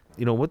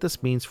 what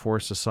this means for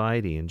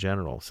society in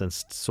general,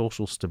 since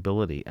social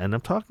stability. And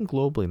I'm talking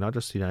globally, not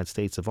just the United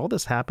States. If all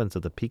this happens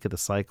at the peak of the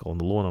cycle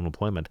and the low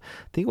unemployment,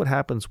 think what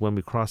happens when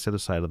we cross the other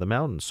side of the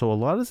mountain. So a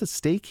lot is at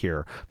stake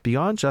here,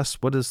 beyond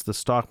just what does the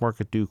stock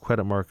market do,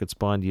 credit markets,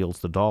 bond yields,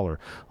 the dollar.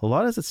 A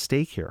lot is at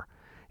stake here.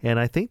 And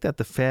I think that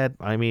the Fed,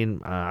 I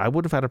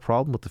would have had a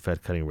problem with the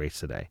Fed cutting rates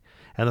today.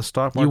 And the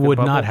stock market... You would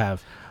not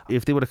have.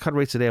 If they would have cut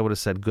rates today, I would have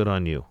said, good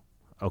on you.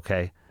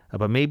 Okay?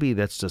 But maybe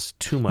that's just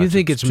too much. You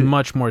think it's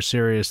much more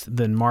serious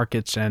than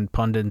markets and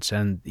pundits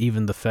and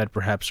even the Fed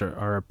perhaps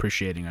are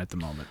appreciating at the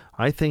moment?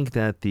 I think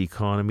that the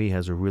economy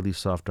has a really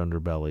soft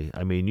underbelly.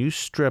 You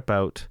strip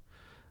out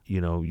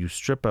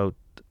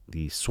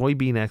the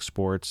soybean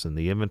exports and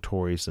the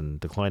inventories and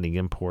declining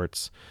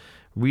imports.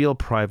 Real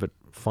private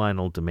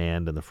final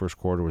demand in the first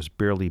quarter was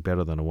barely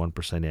better than a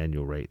 1%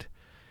 annual rate.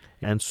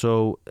 And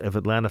so if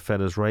Atlanta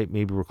Fed is right,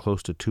 maybe we're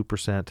close to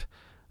 2%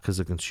 because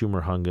the consumer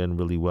hung in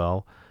really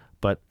well.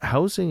 But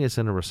housing is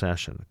in a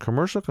recession.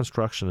 Commercial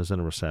construction is in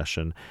a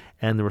recession.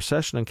 And the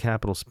recession in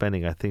capital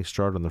spending, I think,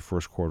 started in the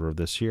first quarter of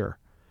this year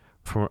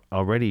from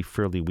already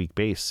fairly weak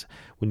base.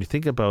 When you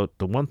think about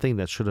the one thing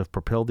that should have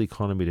propelled the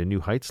economy to new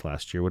heights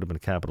last year would have been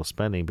capital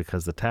spending,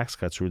 because the tax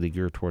cuts really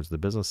geared towards the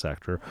business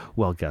sector.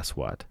 Well, guess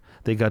what?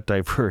 They got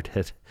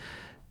diverted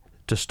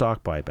to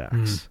stock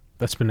buybacks.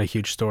 That's been a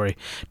huge story.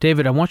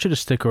 David, I want you to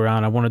stick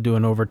around. I want to do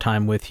an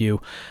overtime with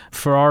you.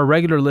 For our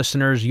regular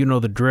listeners, you know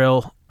the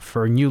drill.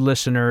 For new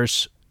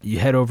listeners, you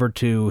head over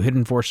to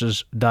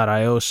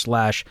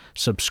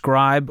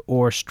hiddenforces.io/subscribe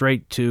or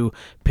straight to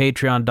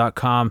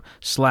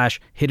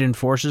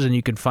patreon.com/hiddenforces, and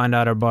you can find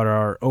out about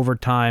our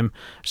overtime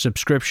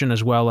subscription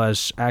as well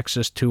as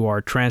access to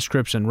our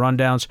transcripts and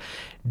rundowns.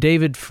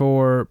 David,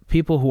 for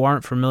people who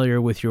aren't familiar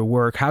with your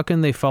work, how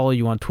can they follow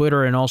you on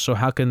Twitter, and also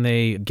how can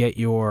they get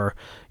your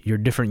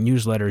different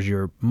newsletters,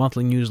 your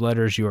monthly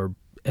newsletters, your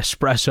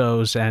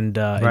espressos and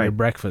your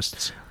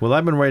breakfasts? Well,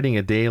 I've been writing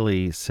a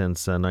daily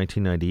since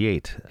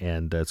 1998,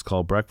 and it's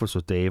called Breakfast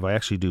with Dave. I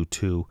actually do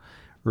two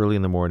early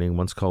in the morning.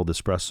 One's called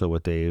Espresso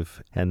with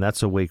Dave, and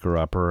that's a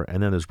waker-upper,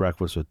 and then there's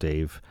Breakfast with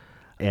Dave.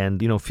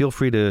 And, feel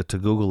free to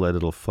Google it.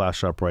 It'll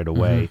flash up right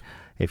away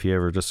if you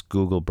ever just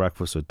Google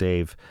Breakfast with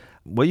Dave.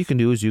 What you can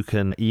do is you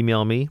can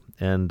email me,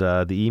 and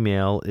the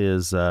email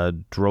is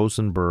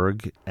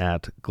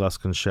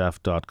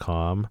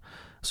drosenberg@gluskinchef.com.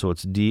 So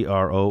it's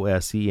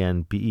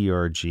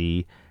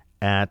DROSENBERG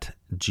at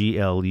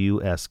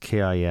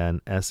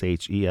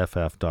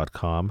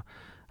GLUSKINSHEFF.com.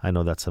 I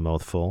know that's a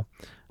mouthful.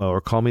 Or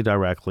call me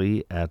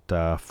directly at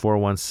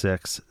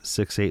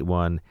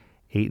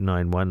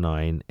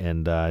 416-681-8919,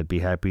 and I'd be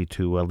happy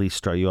to at least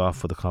start you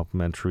off with a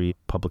complimentary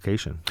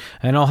publication.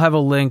 And I'll have a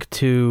link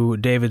to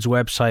David's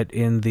website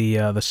in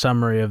the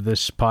summary of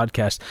this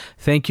podcast.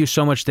 Thank you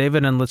so much,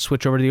 David, and let's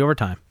switch over to the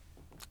overtime.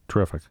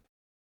 Terrific.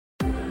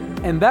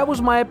 And that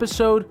was my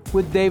episode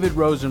with David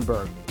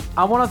Rosenberg.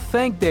 I want to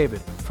thank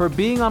David for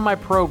being on my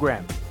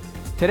program.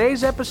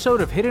 Today's episode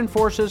of Hidden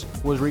Forces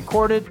was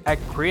recorded at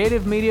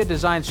Creative Media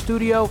Design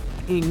Studio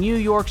in New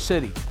York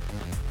City.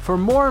 For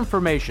more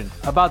information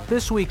about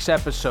this week's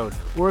episode,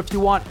 or if you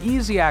want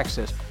easy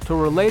access to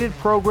related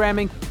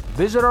programming,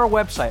 visit our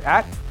website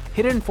at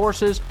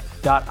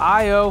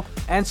hiddenforces.io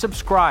and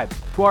subscribe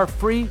to our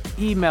free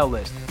email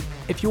list.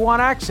 If you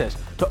want access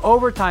to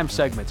overtime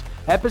segments,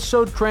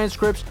 episode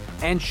transcripts,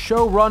 and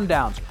show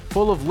rundowns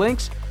full of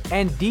links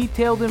and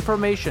detailed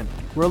information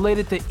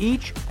related to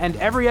each and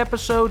every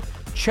episode,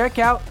 check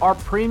out our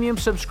premium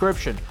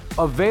subscription,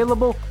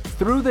 available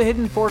through the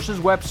Hidden Forces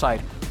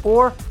website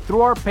or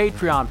through our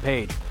Patreon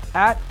page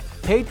at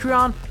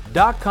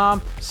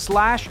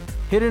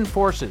patreon.com/Hidden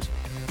Forces.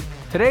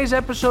 Today's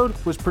episode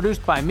was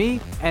produced by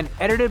me and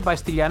edited by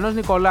Stylianos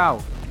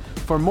Nicolaou.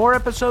 For more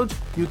episodes,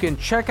 you can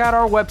check out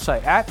our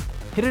website at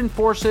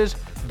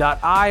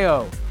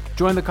hiddenforces.io.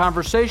 Join the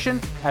conversation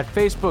at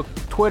Facebook,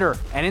 Twitter,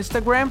 and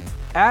Instagram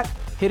at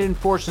Hidden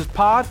Forces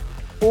Pod,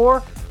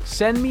 or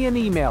send me an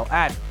email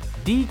at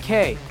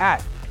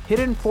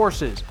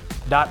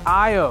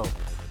dk@hiddenforces.io.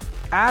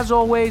 As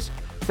always,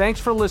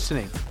 thanks for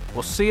listening.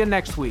 We'll see you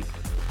next week.